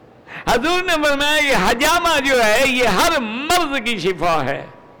 حضور نے فرمایا کہ حجامہ جو ہے یہ ہر مرض کی شفا ہے.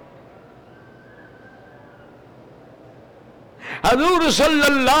 حضور صلی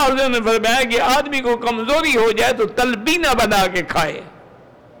اللہ علیہ وسلم نے فرمایا کہ آدمی کو کمزوری ہو جائے تو تلبینہ بنا کے کھائے.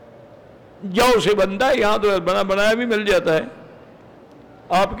 جو سے بنتا ہے, یہاں تو بنا بنایا بھی مل جاتا ہے,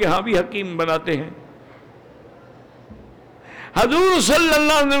 آپ کے ہاں بھی حکیم بناتے ہیں. حضور صلی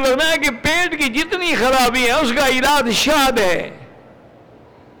اللہ علیہ وسلم نے فرمایا کہ پیٹ کی جتنی خرابی ہے اس کا علاج شہد ہے.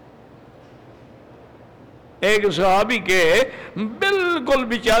 ایک صحابی کے بالکل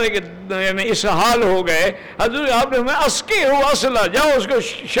بیچارے کے یعنی اسہال ہو گئے, حضور آپ نے فرمایا اسقے ہو اصلا, جاؤ اس کو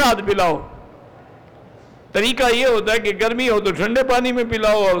شہد پلاؤ. طریقہ یہ ہوتا ہے کہ گرمی ہو تو ٹھنڈے پانی میں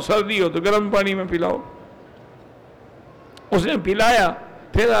پلاؤ اور سردی ہو تو گرم پانی میں پلاؤ. اس نے پلایا,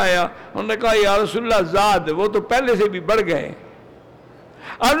 پھر آیا, انہوں نے کہا یا رسول اللہ زاد, وہ تو پہلے سے بھی بڑھ گئے.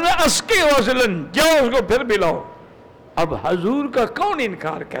 اور اسقے وصلن, جاؤ اس کو پھر پلاؤ. اب حضور کا کون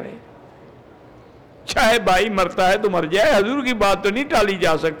انکار کرے؟ چاہے بھائی مرتا ہے تو مر جائے، حضور کی بات تو نہیں ٹالی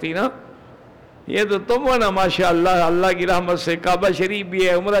جا سکتی نا. یہ تو تم ہو نا ماشاءاللہ، اللہ کی رحمت سے کعبہ شریف بھی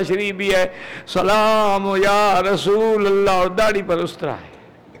ہے، عمرہ شریف بھی ہے، سلام یا رسول اللہ اور داڑھی پر استرا ہے.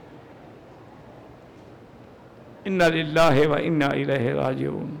 انا للہ و انا الیہ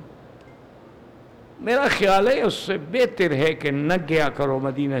راجعون. میرا خیال ہے اس سے بہتر ہے کہ نہ گیا کرو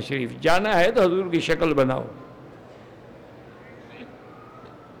مدینہ شریف. جانا ہے تو حضور کی شکل بناؤ،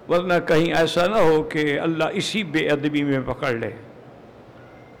 ورنہ کہیں ایسا نہ ہو کہ اللہ اسی بے ادبی میں پکڑ لے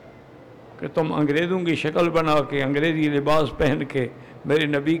کہ تم انگریزوں کی شکل بنا کے انگریزی لباس پہن کے میرے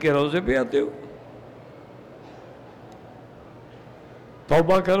نبی کے روضے پہ آتے ہو.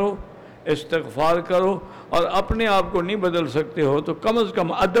 توبہ کرو، استغفار کرو، اور اپنے آپ کو نہیں بدل سکتے ہو تو کم از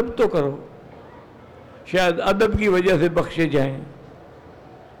کم ادب تو کرو، شاید ادب کی وجہ سے بخشے جائیں.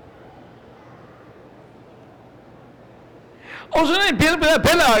 اس نے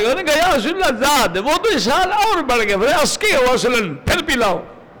پھر آ گیا، نے کہا یا رسول اللہ زاد، وہ تو اس سال اور بڑھ گئے، پھر اسکی وصلن، پھر پلاؤ.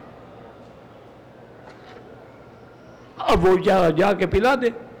 اب وہ جا کے پلا دے.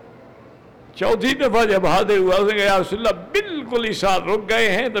 چوتھی دفعہ جب حاضر ہوا اس نے کہا یا رسول اللہ بالکل اس سال رک گئے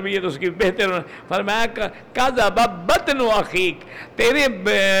ہیں، طبیعت اس کی بہتر. فرمایا کذب بطن اخیک، تیرے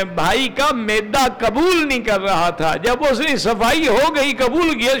بھائی کا معدہ قبول نہیں کر رہا تھا. جب اس نے صفائی ہو گئی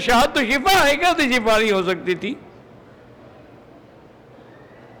قبول کیا، شہاد تو شفا ہے، کیا تو شفا نہیں ہو سکتی تھی؟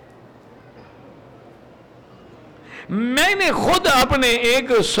 میں نے خود اپنے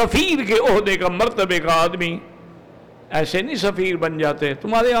ایک سفیر کے عہدے کا مرتبے کا آدمی، ایسے نہیں سفیر بن جاتے،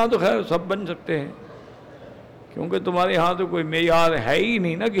 تمہارے ہاں تو خیر سب بن سکتے ہیں کیونکہ تمہارے ہاں تو کوئی معیار ہے ہی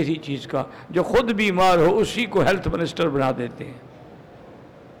نہیں نا کسی چیز کا. جو خود بیمار ہو اسی کو ہیلتھ منسٹر بنا دیتے ہیں.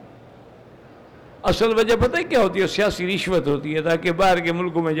 اصل وجہ پتہ ہے کیا ہوتی ہے؟ سیاسی رشوت ہوتی ہے تاکہ باہر کے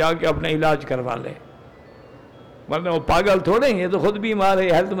ملکوں میں جا کے اپنا علاج کروا لے، ورنہ وہ پاگل تھوڑے ہیں. تو خود بیمار ہے،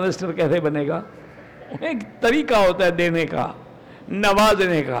 ہیلتھ منسٹر کیسے بنے گا؟ ایک طریقہ ہوتا ہے دینے کا،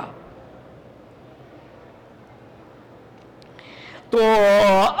 نوازنے کا. تو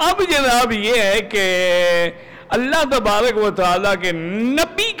اب جناب یہ ہے کہ اللہ تبارک و تعالیٰ کے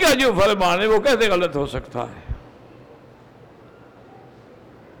نبی کا جو فرمان ہے وہ کیسے غلط ہو سکتا ہے؟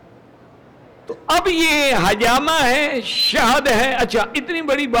 تو اب یہ حجامہ ہے، شہد ہے. اچھا اتنی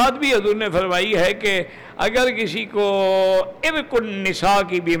بڑی بات بھی حضور نے فرمائی ہے کہ اگر کسی کو ارق النساء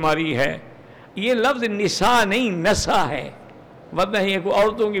کی بیماری ہے، یہ لفظ نساء نہیں نسا ہے، ورنہ یہ کوئی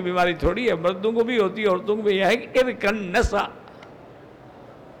عورتوں کی بیماری تھوڑی ہے، مردوں کو بھی ہوتی ہے، عورتوں کو بھی. یہ ہے کہ ارق النساء،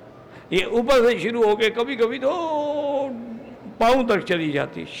 یہ اوپر سے شروع ہو کے کبھی کبھی تو پاؤں تک چلی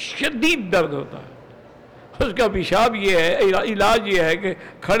جاتی، شدید درد ہوتا ہے. اس کا پیشاب یہ ہے، علاج یہ ہے کہ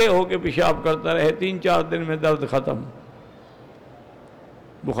کھڑے ہو کے پیشاب کرتا رہے، 3-4 دن میں درد ختم.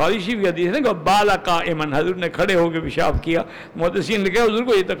 بخاری شریف کی حدیث ہے کہ بالا قائما، حضور نے کھڑے ہو کے پیشاب کیا. محدثین لکھا حضور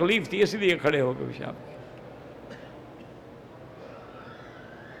کو یہ تکلیف تھی اس لیے کھڑے ہو کے پیشاب کیا.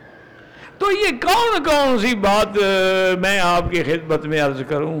 تو یہ کون سی بات میں آپ کی خدمت میں عرض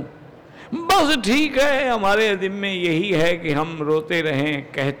کروں؟ بس ٹھیک ہے، ہمارے ذمے یہی ہے کہ ہم روتے رہیں،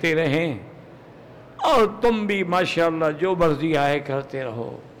 کہتے رہیں، اور تم بھی ماشاءاللہ جو مرضی آئے کرتے رہو.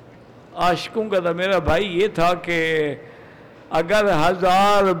 عاشقوں کا تو میرا بھائی یہ تھا کہ اگر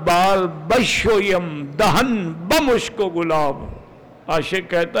 1000 بار بشویم دہن بمشک و گلاب، عاشق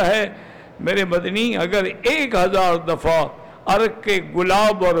کہتا ہے میرے مدنی اگر 1000 دفعہ عرق کے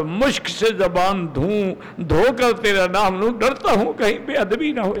گلاب اور مشک سے زبان دھو کر تیرا نام لوں، ڈرتا ہوں کہیں بے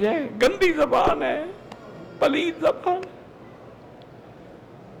ادبی نہ ہو جائے. گندی زبان ہے، پلید زبان.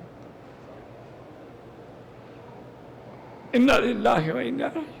 انا للہ و انا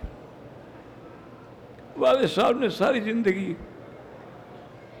الیہ. والد صاحب نے ساری زندگی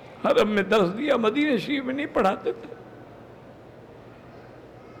حرم میں درس دیا، مدینہ شریف میں نہیں پڑھاتے تھے.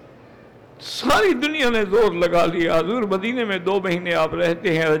 ساری دنیا نے زور لگا لیا، حضور مدینے میں 2 مہینے آپ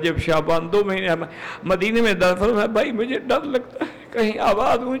رہتے ہیں، رجب شعبان 2 مہینے مدینے میں درس. فرمایا بھائی مجھے ڈر لگتا ہے کہیں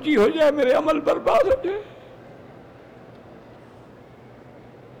آواز اونچی ہو جائے، میرے عمل برباد ہو جائے.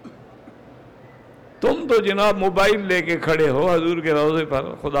 تم تو جناب موبائل لے کے کھڑے ہو حضور کے روضے پر.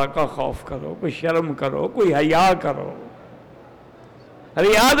 خدا کا خوف کرو، کوئی شرم کرو، کوئی حیا کرو.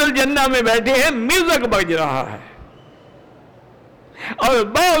 ریاض الجنہ میں بیٹھے ہیں، میوزک بج رہا ہے، اور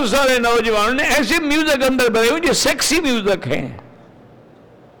بہت سارے نوجوانوں نے ایسے میوزک اندر بھرے ہوئے جو سیکسی میوزک ہیں.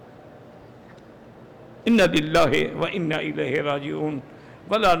 انا للہ و انا الیہ راجعون.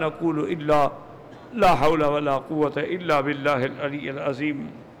 ولا نقول الا لا حول ولا قوة الا باللہ العلی العظیم.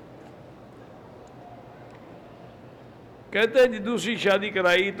 کہتے ہیں جی دوسری شادی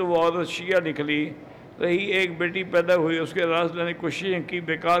کرائی تو وہ عورت شیعہ نکلی، رہی ایک بیٹی پیدا ہوئی، اس کے راز لینے کوششیں کی،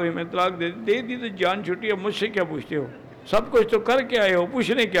 بیکار ہوئی، میں طلاق دے دی تو جان چھٹی. اب مجھ سے کیا پوچھتے ہو؟ سب کچھ تو کر کے آئے ہو،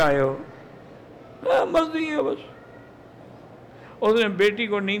 پوچھنے کیا آئے ہو؟ مرضی ہے بس. اس نے بیٹی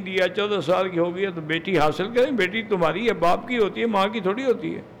کو نہیں دیا، 14 سال کی ہو گئی ہے تو بیٹی حاصل کریں. بیٹی تمہاری ہے، باپ کی ہوتی ہے، ماں کی تھوڑی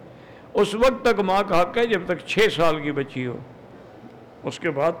ہوتی ہے. اس وقت تک ماں کا حق ہے جب تک 6 سال کی بچی ہو، اس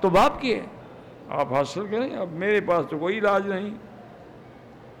کے بعد تو باپ کی ہے. آپ حاصل کریں. اب میرے پاس تو کوئی علاج نہیں،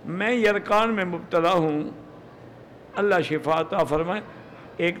 میں یرکان میں مبتلا ہوں. اللہ شفا عطا فرمائے.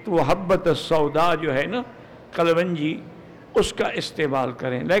 ایک تو حبت السودا جو ہے نا کلونجی، اس کا استعمال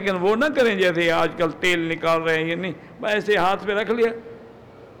کریں، لیکن وہ نہ کریں جیسے آج کل تیل نکال رہے ہیں. یہ نہیں، بس ایسے ہاتھ پہ رکھ لیا،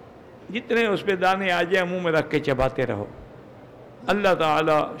 جتنے اس پہ دانے آ جائیں منہ میں رکھ کے چباتے رہو. اللہ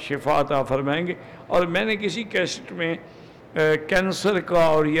تعالی شفا عطا فرمائیں گے. اور میں نے کسی کیسٹ میں کینسر کا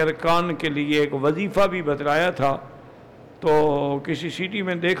اور یرکان کے لیے ایک وظیفہ بھی بتلایا تھا، تو کسی سٹی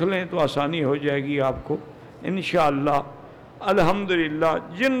میں دیکھ لیں تو آسانی ہو جائے گی آپ کو انشاءاللہ. الحمدللہ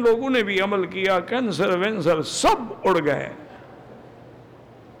جن لوگوں نے بھی عمل کیا کینسر وینسر سب اڑ گئے.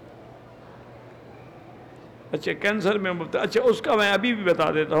 اچھا کینسر میں مبتلا، اچھا اس کا میں ابھی بھی بتا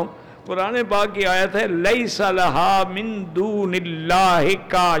دیتا ہوں. قرآن پاک کی آیت ہے لیس لہا من دون اللہ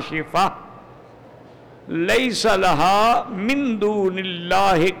کاشفہ، لیس لہا من دون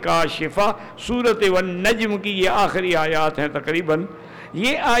اللہ کاشفہ. سورۃ والنجم کی یہ آخری آیات ہیں تقریباً.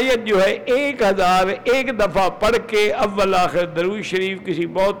 یہ آیت جو ہے 1001 دفعہ پڑھ کے اول آخر درود شریف، کسی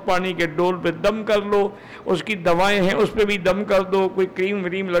بہت پانی کے ڈول پہ دم کر لو، اس کی دوائیں ہیں اس پہ بھی دم کر دو، کوئی کریم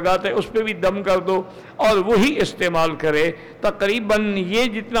وریم لگاتا ہے اس پہ بھی دم کر دو، اور وہی استعمال کرے. تقریباً یہ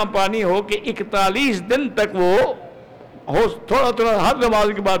جتنا پانی ہو کہ 41 دن تک وہ ہو، تھوڑا تھوڑا ہر نماز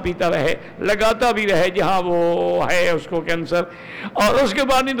کے بعد پیتا رہے، لگاتا بھی رہے جہاں وہ ہے اس کو کینسر. اور اس کے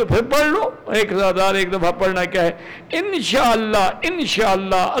بعد نہیں تو پھر پڑھ لو 1001 دفعہ پڑھنا کیا ہے. انشاءاللہ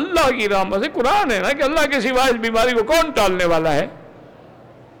انشاءاللہ اللہ کی رحمت سے. قرآن ہے نا کہ اللہ کے سوا اس بیماری کو کون ٹالنے والا ہے.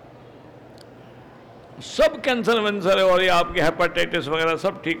 سب کینسر ونسر اور یہ آپ کے ہیپاٹائٹس وغیرہ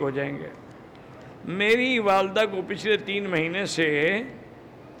سب ٹھیک ہو جائیں گے. میری والدہ کو پچھلے 3 مہینے سے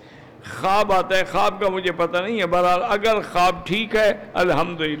خواب آتا ہے، خواب کا مجھے پتہ نہیں ہے، بہرحال اگر خواب ٹھیک ہے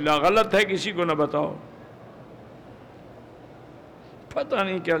الحمدللہ، غلط ہے کسی کو نہ بتاؤ. پتہ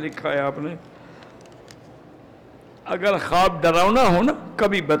نہیں کیا لکھا ہے آپ نے. اگر خواب ڈراؤنا ہو نا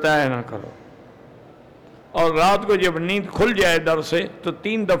کبھی بتایا نہ کرو. اور رات کو جب نیند کھل جائے در سے تو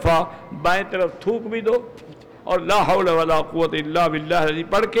 3 دفعہ بائیں طرف تھوک بھی دو اور لا حول ولا قوت الا باللہ العظیم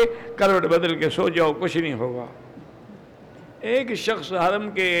پڑھ کے کروٹ بدل کے سو جاؤ، کچھ نہیں ہوگا. ایک شخص حرم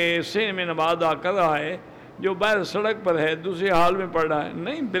کے حصے میں نماز ادا کر رہا ہے جو باہر سڑک پر ہے، دوسرے حال میں پڑھ رہا ہے.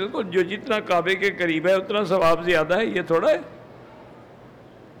 نہیں بالکل، جو جتنا کعبے کے قریب ہے اتنا ثواب زیادہ ہے. یہ تھوڑا ہے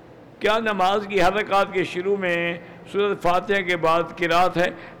کیا نماز کی ہر رکعت کے شروع میں سورۃ فاتحہ کے بعد قرات ہے.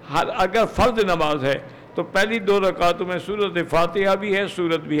 اگر فرض نماز ہے تو پہلی 2 رکعتوں میں سورۃ فاتحہ بھی ہے،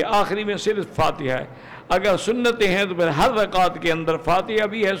 سورت بھی ہے، آخری میں صرف فاتحہ ہے. اگر سنتیں ہیں تو پھر ہر رکعت کے اندر فاتحہ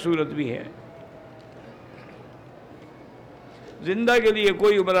بھی ہے، سورت بھی ہے. زندہ کے لیے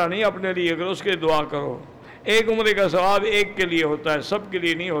کوئی عمرہ نہیں، اپنے لیے اگر اس کے دعا کرو. ایک عمرے کا ثواب ایک کے لیے ہوتا ہے، سب کے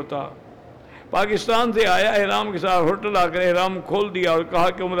لیے نہیں ہوتا. پاکستان سے آیا احرام کے ساتھ، ہوٹل آ کر احرام کھول دیا اور کہا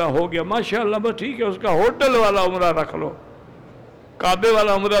کہ عمرہ ہو گیا. ماشاءاللہ بس ٹھیک ہے، اس کا ہوٹل والا عمرہ رکھ لو. کعبے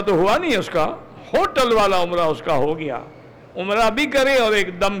والا عمرہ تو ہوا نہیں اس کا، ہوٹل والا عمرہ اس کا ہو گیا. عمرہ بھی کرے اور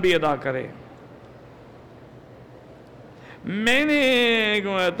ایک دم بھی ادا کرے. میں نے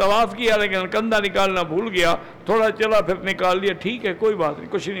طواف کیا لیکن کندھا نکالنا بھول گیا، تھوڑا چلا پھر نکال لیا. ٹھیک ہے کوئی بات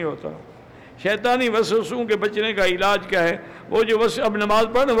نہیں، کچھ نہیں ہوتا. شیطانی وسوسوں کے بچنے کا علاج کیا ہے؟ وہ جو اب نماز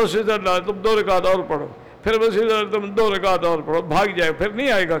پڑھنا وسوسہ ڈالے تم 2 رکعت اور پڑھو، پھر وسوسہ تم 2 رکعت اور پڑھو، بھاگ جائے، پھر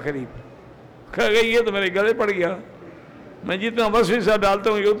نہیں آئے گا قریب. کہہ گئی یہ تو میرے گلے پڑ گیا، میں جتنا وسوسہ ڈالتا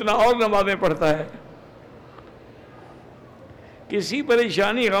ہوں یہ اتنا اور نمازیں پڑھتا ہے. کسی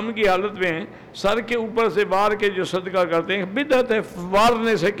پریشانی غم کی حالت میں سر کے اوپر سے وار کے جو صدقہ کرتے ہیں بدعت ہے.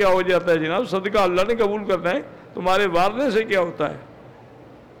 وارنے سے کیا ہو جاتا ہے جناب؟ صدقہ اللہ نے قبول کرنا ہے، تمہارے وارنے سے کیا ہوتا ہے؟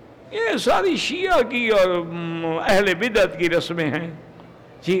 یہ ساری شیعہ کی اور اہل بدعت کی رسمیں ہیں.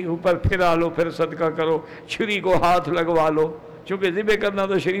 جی اوپر پھرا لو، پھر صدقہ کرو، چھری کو ہاتھ لگوا لو، چونکہ ذبح کرنا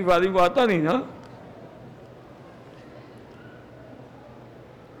تو شریف آدمی کو آتا نہیں نا.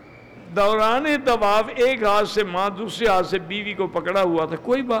 دوران طواف ایک ہاتھ سے ماں دوسرے ہاتھ سے بیوی کو پکڑا ہوا تھا،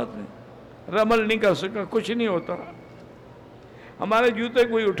 کوئی بات نہیں، رمل نہیں کر سکا، کچھ نہیں ہوتا. ہمارے جوتے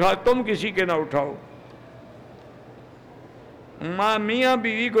کوئی اٹھا، تم کسی کے نہ اٹھاؤ. ماں میاں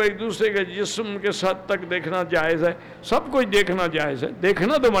بیوی کو ایک دوسرے کے جسم کے ساتھ تک دیکھنا جائز ہے، سب کچھ دیکھنا جائز ہے،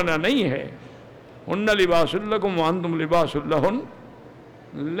 دیکھنا تو منع نہیں ہے. ہن لباس لکم وانتم لباس لہن.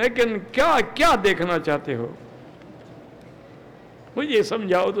 لیکن کیا کیا دیکھنا چاہتے ہو مجھے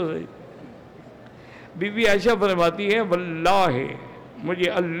سمجھاؤ تو صحیح. بی بی عائشہ فرماتی ہے واللہ مجھے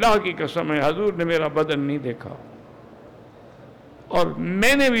اللہ کی قسم ہے حضور نے میرا بدن نہیں دیکھا. اور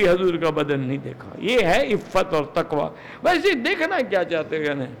میں نے بھی حضور کا بدن نہیں دیکھا. یہ ہے عفت اور تقوی. ویسے دیکھنا کیا چاہتے ہو؟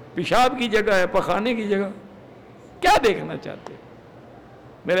 یعنی پیشاب کی جگہ ہے، پخانے کی جگہ، کیا دیکھنا چاہتے؟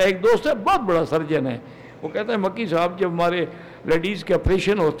 میرا ایک دوست ہے، بہت بڑا سرجن ہے، وہ کہتا ہے مکی صاحب جب ہمارے لیڈیز کے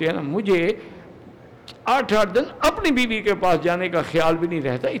آپریشن ہوتے ہیں نا، مجھے 8 دن اپنی بیوی کے پاس جانے کا خیال بھی نہیں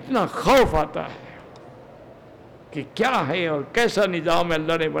رہتا، اتنا خوف آتا ہے کہ کیا ہے اور کیسا نظام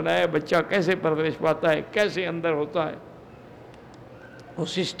اللہ نے بنایا، بچہ کیسے پرورش پاتا ہے، کیسے اندر ہوتا ہے. وہ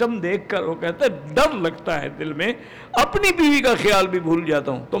سسٹم دیکھ کر وہ کہتا ہے ڈر لگتا ہے دل میں، اپنی بیوی کا خیال بھی بھول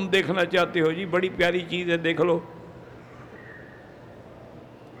جاتا ہوں. تم دیکھنا چاہتے ہو جی، بڑی پیاری چیز ہے، دیکھ لو.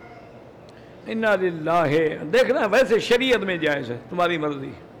 انا للہ. دیکھنا ویسے شریعت میں جائز ہے، تمہاری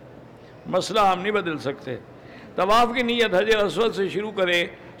مرضی، مسئلہ ہم نہیں بدل سکتے. طواف کی نیت حجر اسود سے شروع کرے،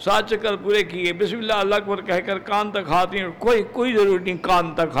 7 چکر پورے کیے، بسم اللہ اللہ اکبر کہہ کر کان تک ہاتھ نہیں، کوئی ضرورت نہیں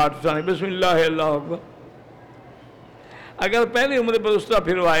کان تک ہاتھ اٹھانے، بسم اللہ اللہ اکبر. اگر پہلے عمرے پر اسطرا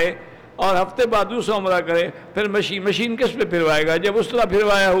پھروائے اور ہفتے بعد دوسرا عمرہ کرے، پھر مشین کس پہ پھروائے گا؟ جب اسطرا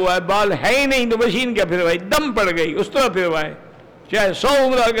پھروایا ہوا ہے، بال ہے ہی نہیں تو مشین کیا پھروائی؟ دم پڑ گئی، اسطرا پھروائے. چاہے 100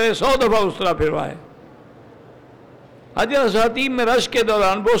 عمرہ کرے، 100 دفعہ اسطرا پھروائے. حجر اساتین میں رش کے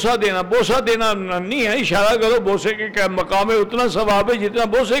دوران بوسہ دینا نہیں ہے، اشارہ کرو، بوسے کے کیا مقام ہے؟ اتنا ثواب ہے جتنا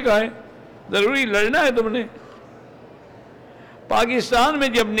بوسے کا ہے. ضروری لڑنا ہے تم نے؟ پاکستان میں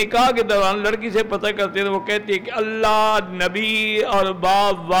جب نکاح کے دوران لڑکی سے پتہ کرتے ہیں، وہ کہتی ہے کہ اللہ نبی اور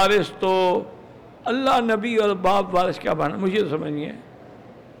باپ وارث. تو اللہ نبی اور باپ وارث کیا مانا؟ مجھے تو سمجھ نہیں ہے.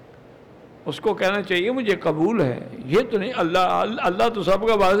 اس کو کہنا چاہیے مجھے قبول ہے، یہ تو نہیں اللہ تو سب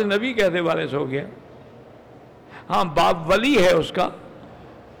کا وارث، نبی کیسے وارث ہو گیا؟ ہاں باپ ولی ہے اس کا،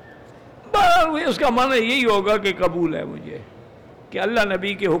 اس کا معنی یہی ہوگا کہ قبول ہے مجھے، کہ اللہ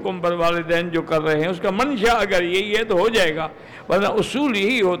نبی کے حکم پر والدین جو کر رہے ہیں اس کا منشا اگر یہی ہے تو ہو جائے گا. ورنہ اصول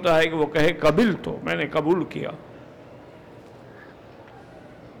یہی ہوتا ہے کہ وہ کہے قبل، تو میں نے قبول کیا.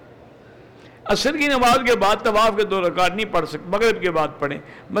 عصر کی نماز کے بعد طواف کے 2 رکعت نہیں پڑھ سکتے، مغرب کے بعد پڑھیں.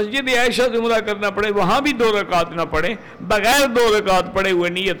 مسجد عائشہ سے عمرہ کرنا پڑے، وہاں بھی 2 رکعت نہ پڑھیں، بغیر 2 رکعت پڑھے ہوئے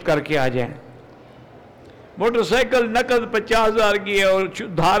نیت کر کے آ جائیں. موٹر سائیکل نقد 50,000 کی ہے اور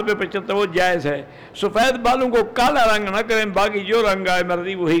دھار پہ 75، وہ جائز ہے. سفید بالوں کو کالا رنگ نہ کریں، باقی جو رنگ آئے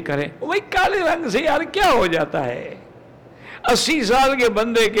مرضی وہی کریں. وہی کالے رنگ سے یار کیا ہو جاتا ہے؟ 80 سال کے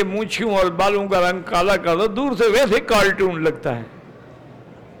بندے کے مونچھوں اور بالوں کا رنگ کالا کر دو، دور سے ویسے کارٹون لگتا ہے،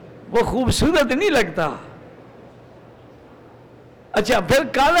 وہ خوبصورت نہیں لگتا. اچھا پھر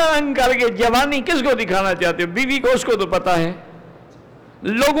کالا رنگ کر کے جوانی کس کو دکھانا چاہتے ہو؟ بیوی کو، اس کو تو پتا ہے.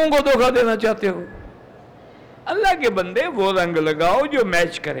 لوگوں کو دھوکہ دینا چاہتے ہو. اللہ کے بندے وہ رنگ لگاؤ جو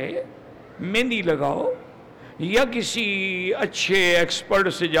میچ کرے. مہندی لگاؤ یا کسی اچھے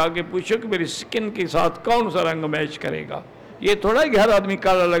ایکسپرٹ سے جا کے پوچھو کہ میری سکن کے ساتھ کون سا رنگ میچ کرے گا. یہ تھوڑا کہ ہر آدمی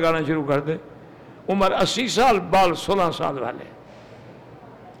کالا لگانا شروع کر دے. عمر 80 سال، بال 16 سال والے،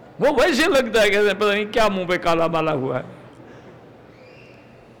 وہ ویسے لگتا ہے کہ پتہ نہیں کیا منہ پہ کالا بالا ہوا ہے.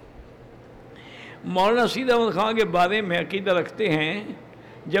 مولانا سید احمد خان کے بارے میں عقیدہ رکھتے ہیں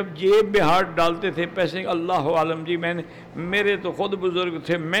جب جیب میں ہاتھ ڈالتے تھے پیسے، اللہ عالم جی میرے تو خود بزرگ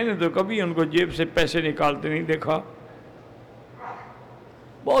تھے، میں نے تو کبھی ان کو جیب سے پیسے نکالتے نہیں دیکھا.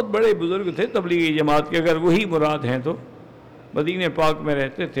 بہت بڑے بزرگ تھے تبلیغی جماعت کے، اگر وہی مراد ہیں تو مدینہ پاک میں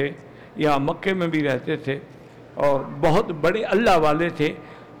رہتے تھے یا مکے میں بھی رہتے تھے اور بہت بڑے اللہ والے تھے.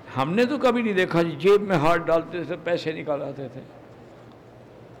 ہم نے تو کبھی نہیں دیکھا جی جیب میں ہاتھ ڈالتے تھے پیسے نکالاتے تھے.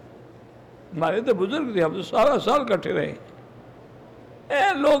 ہمارے تو بزرگ تھے، ہم تو سارا سال کٹے رہے.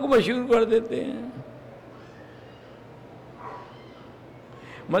 لوگ مشہور کر دیتے ہیں.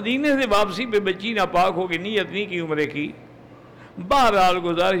 مدینے سے واپسی پہ بچی ناپاک ہو کے نیت نہیں کی عمرے کی. بہرحال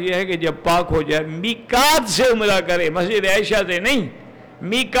گزارش یہ ہے کہ جب پاک ہو جائے میقات سے عمرہ کرے، مسجد عائشہ سے نہیں.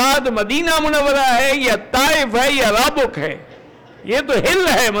 میقات مدینہ منورہ ہے یا طائف ہے یا رابق ہے، یہ تو ہل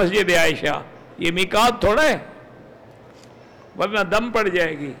ہے مسجد عائشہ، یہ میقات تھوڑا ہے، ورنہ دم پڑ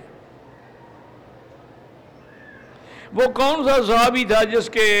جائے گی. وہ کون سا صحابی تھا جس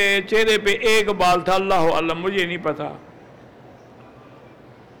کے چہرے پہ ایک بال تھا؟ اللہ علم، مجھے نہیں پتا.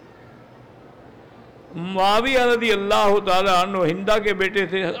 معاویہ رضی اللہ تعالی عنہ ہندا کے بیٹے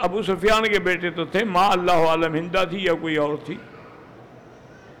تھے، ابو سفیان کے بیٹے تو تھے، ماں اللہ عالم ہندا تھی یا کوئی اور تھی.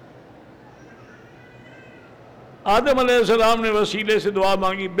 آدم علیہ السلام نے وسیلے سے دعا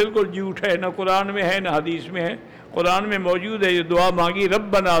مانگی، بالکل جھوٹ ہے، نہ قرآن میں ہے نہ حدیث میں ہے. قرآن میں موجود ہے یہ دعا مانگی،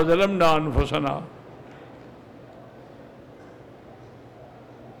 ربنا ظلمنا انفسنا.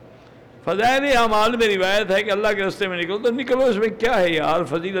 فضائل اعمال میں روایت ہے کہ اللہ کے راستے میں نکلو تو نکلو، اس میں کیا ہے یار،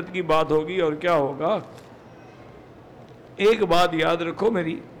 فضیلت کی بات ہوگی اور کیا ہوگا. ایک بات یاد رکھو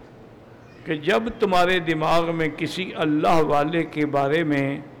میری، کہ جب تمہارے دماغ میں کسی اللہ والے کے بارے میں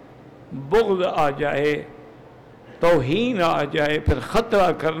بغض آ جائے توہین آ جائے پھر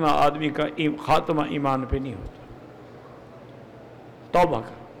خطرہ کرنا آدمی کا خاتمہ ایمان پہ نہیں ہوتا. توبہ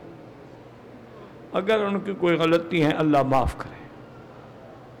کر، اگر ان کی کوئی غلطی ہے اللہ معاف کرے.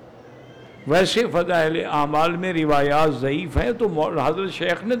 ویسے فضائل اعمال میں روایات ضعیف ہیں تو حضرت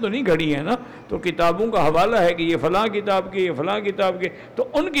شیخ نے تو نہیں گھڑی ہے نا، تو کتابوں کا حوالہ ہے کہ یہ فلاں کتاب کی، یہ فلاں کتاب کی، تو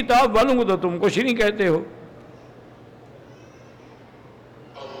ان کتاب والوں کو تو تم کچھ نہیں کہتے ہو.